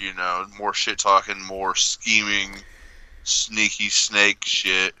 You know, more shit talking, more scheming, sneaky snake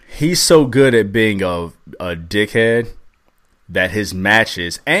shit. He's so good at being a dickhead that his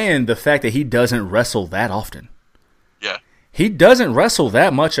matches, and the fact that he doesn't wrestle that often. Yeah. He doesn't wrestle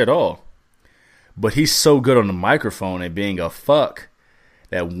that much at all. But he's so good on the microphone at being a fuck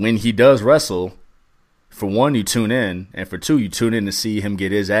that when he does wrestle, for one, you tune in, and for two, you tune in to see him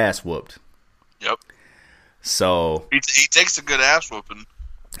get his ass whooped. Yep. So he takes a good ass whooping.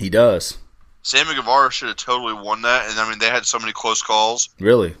 He does. Sammy Guevara should have totally won that, and I mean they had so many close calls.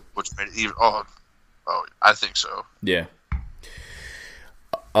 Really? Which made it even. Oh, I think so. Yeah.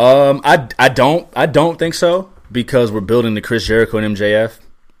 I don't think so because we're building the Chris Jericho and MJF,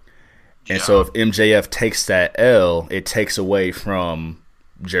 and so if MJF takes that L, it takes away from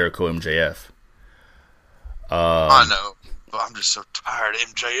Jericho MJF. I know, but I'm just so tired of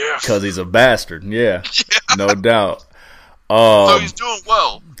MJF because he's a bastard. Yeah, no doubt. So he's doing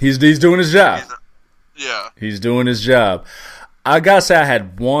well. He's doing his job. Yeah, he's doing his job. I gotta say, I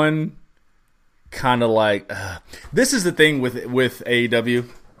had one kind of like this is the thing with AEW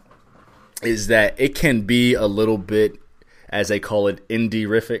is that it can be a little bit, as they call it,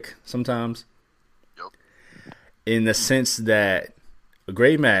 indie-rific sometimes. Yep. In the sense that a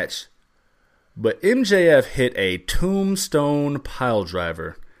great match, but MJF hit a tombstone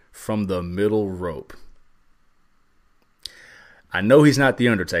piledriver from the middle rope. I know he's not The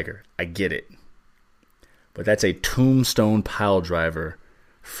Undertaker. I get it. But that's a tombstone piledriver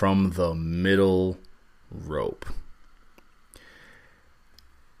from the middle rope.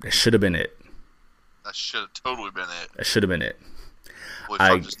 That should have been it. That should have totally been it. That should have been it. Well, he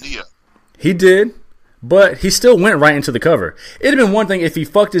fucked his knee up. He did, but he still went right into the cover. It'd have been one thing if he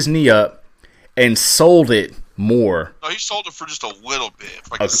fucked his knee up and sold it more. No, he sold it for just a little bit.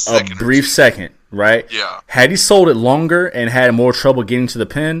 Like a brief second, right? Yeah. Had he sold it longer and had more trouble getting to the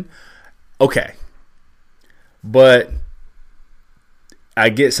pin, okay. But I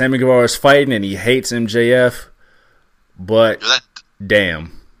get Sammy Guevara's fighting and he hates MJF, but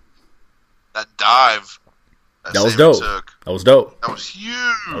damn. That dive. That was dope. That was dope. That was huge.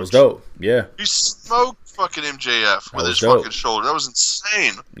 That was dope. Yeah. He smoked fucking MJF with his fucking shoulder. That was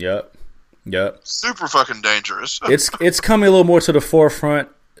insane. Yep. Super fucking dangerous. It's coming a little more to the forefront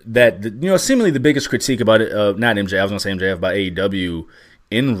that seemingly the biggest critique about it, not MJF, I was gonna say MJF, about AEW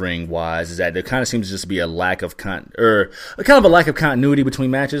in ring wise, is that there kind of seems to just be a lack of lack of continuity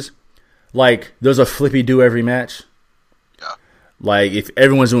between matches. Like there's a flippy do every match. Yeah. Like if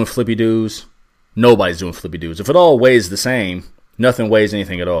everyone's doing flippy doos, nobody's doing flippy doos. If it all weighs the same, nothing weighs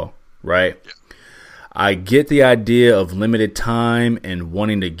anything at all, right? Yeah. I get the idea of limited time and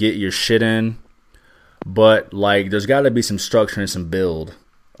wanting to get your shit in, but like there's got to be some structure and some build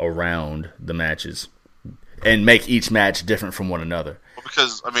around the matches, and make each match different from one another. Well,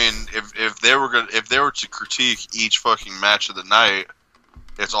 because I mean, if they were to critique each fucking match of the night,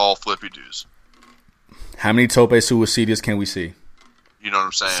 it's all flippy doos. How many tope suicidas can we see? You know what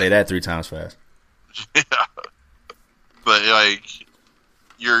I'm saying? Say that 3 times fast. Yeah, but like.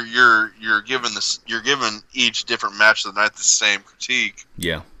 You're giving each different match of the night the same critique.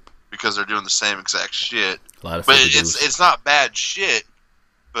 Yeah. Because they're doing the same exact shit. A lot of but it's not bad shit,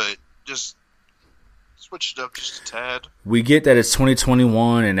 but just switch it up just a tad. We get that it's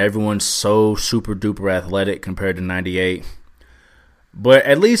 2021 and everyone's so super duper athletic compared to 98. But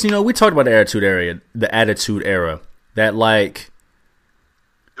at least, we talked about the Attitude Era. That like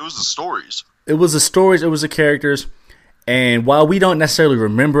it was the stories. It was the characters. And while we don't necessarily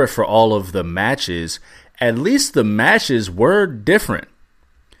remember it for all of the matches, at least the matches were different.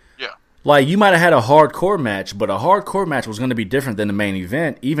 Yeah. Like, you might have had a hardcore match, but a hardcore match was going to be different than the main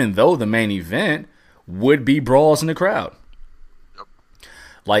event, even though the main event would be brawls in the crowd. Yep.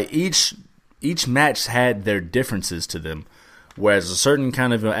 Like, each match had their differences to them, whereas a certain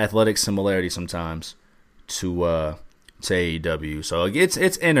kind of athletic similarity sometimes to AEW. So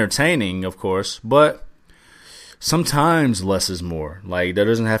it's entertaining, of course, but sometimes less is more. Like, there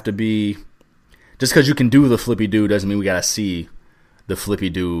doesn't have to be, just because you can do the flippy do doesn't mean we gotta see the flippy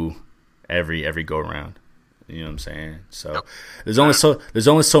do every go around. You know what I'm saying? So there's only so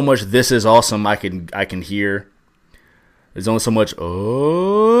much "this is awesome" I can hear. There's only so much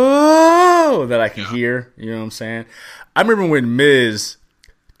 "oh" that I can hear. You know what I'm saying? I remember when Miz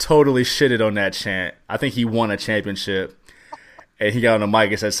totally shitted on that chant. I think he won a championship, and he got on the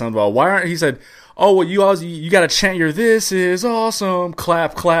mic and said something about why aren't he said, "Oh, well, you got to chant your 'this is awesome,'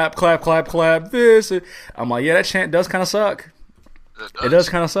 clap, clap, clap, clap, clap. This." I'm like, yeah, that chant does kind of suck. It does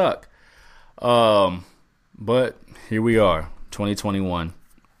kind of suck. But here we are, 2021.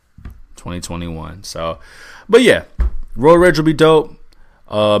 So, but yeah, Road Rage will be dope.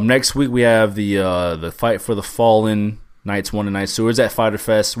 Next week we have the Fight for the Fallen Nights 1 and Nights 2. It's at Fyter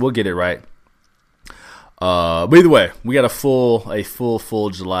Fest. We'll get it right. But either way, we got a full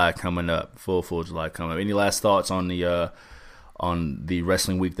July coming up. Full July coming up. Any last thoughts on the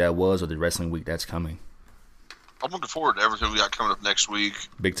wrestling week that was, or the wrestling week that's coming? I'm looking forward to everything we got coming up next week.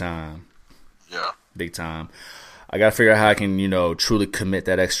 Big time. Yeah. Big time. I gotta figure out how I can, truly commit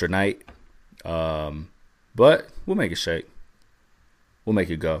that extra night. But we'll make it shake. We'll make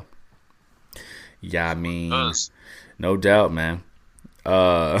it go. Yeah, I mean, no doubt, man.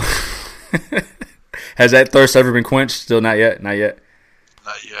 Has that thirst ever been quenched? Still not yet? Not yet?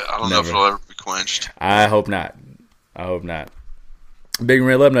 Not yet. I don't know if it'll ever be quenched. I hope not. Big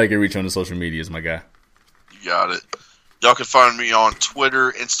Red, let me know you can reach on the social medias, my guy. You got it. Y'all can find me on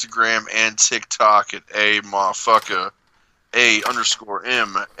Twitter, Instagram, and TikTok at _MAAFHUCKA. You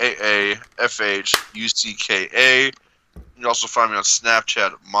can also find me on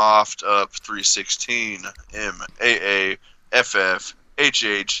Snapchat at MoffedUp316.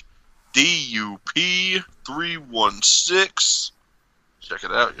 MAAFFHHDUP316. Check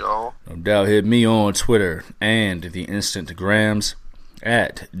it out, y'all. No doubt. Hit me on Twitter and the Instagrams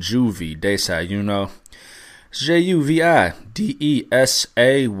at Juvie Desayuno.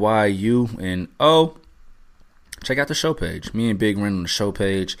 JUVIDESAYUNO. Check out the show page. Me and Big Ren on the show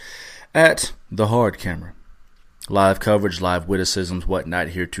page at The Hard Camera. Live coverage, live witticisms, whatnot,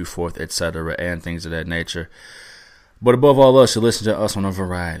 heretofore, etc., and things of that nature. But above all else, you listen to us on a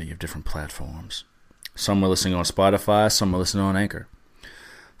variety of different platforms. Some are listening on Spotify, some are listening on Anchor.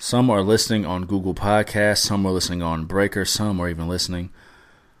 Some are listening on Google Podcasts, some are listening on Breaker, some are even listening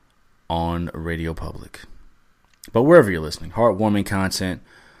on Radio Public. But wherever you're listening, heartwarming content,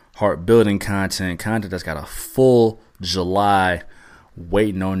 heart-building content that's got a full July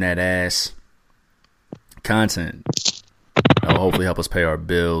waiting on that ass. Content that will hopefully help us pay our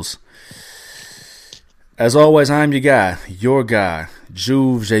bills. As always, I'm your guy,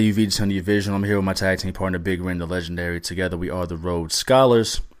 Juve, J-U-V, the Son of Your Vision. I'm here with my tag team partner, Big Ren, the Legendary. Together we are the Road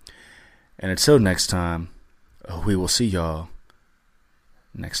Scholars. And until next time, we will see y'all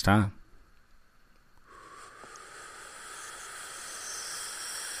next time.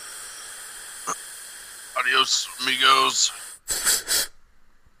 Adios, amigos.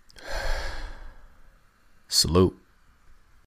 Salute.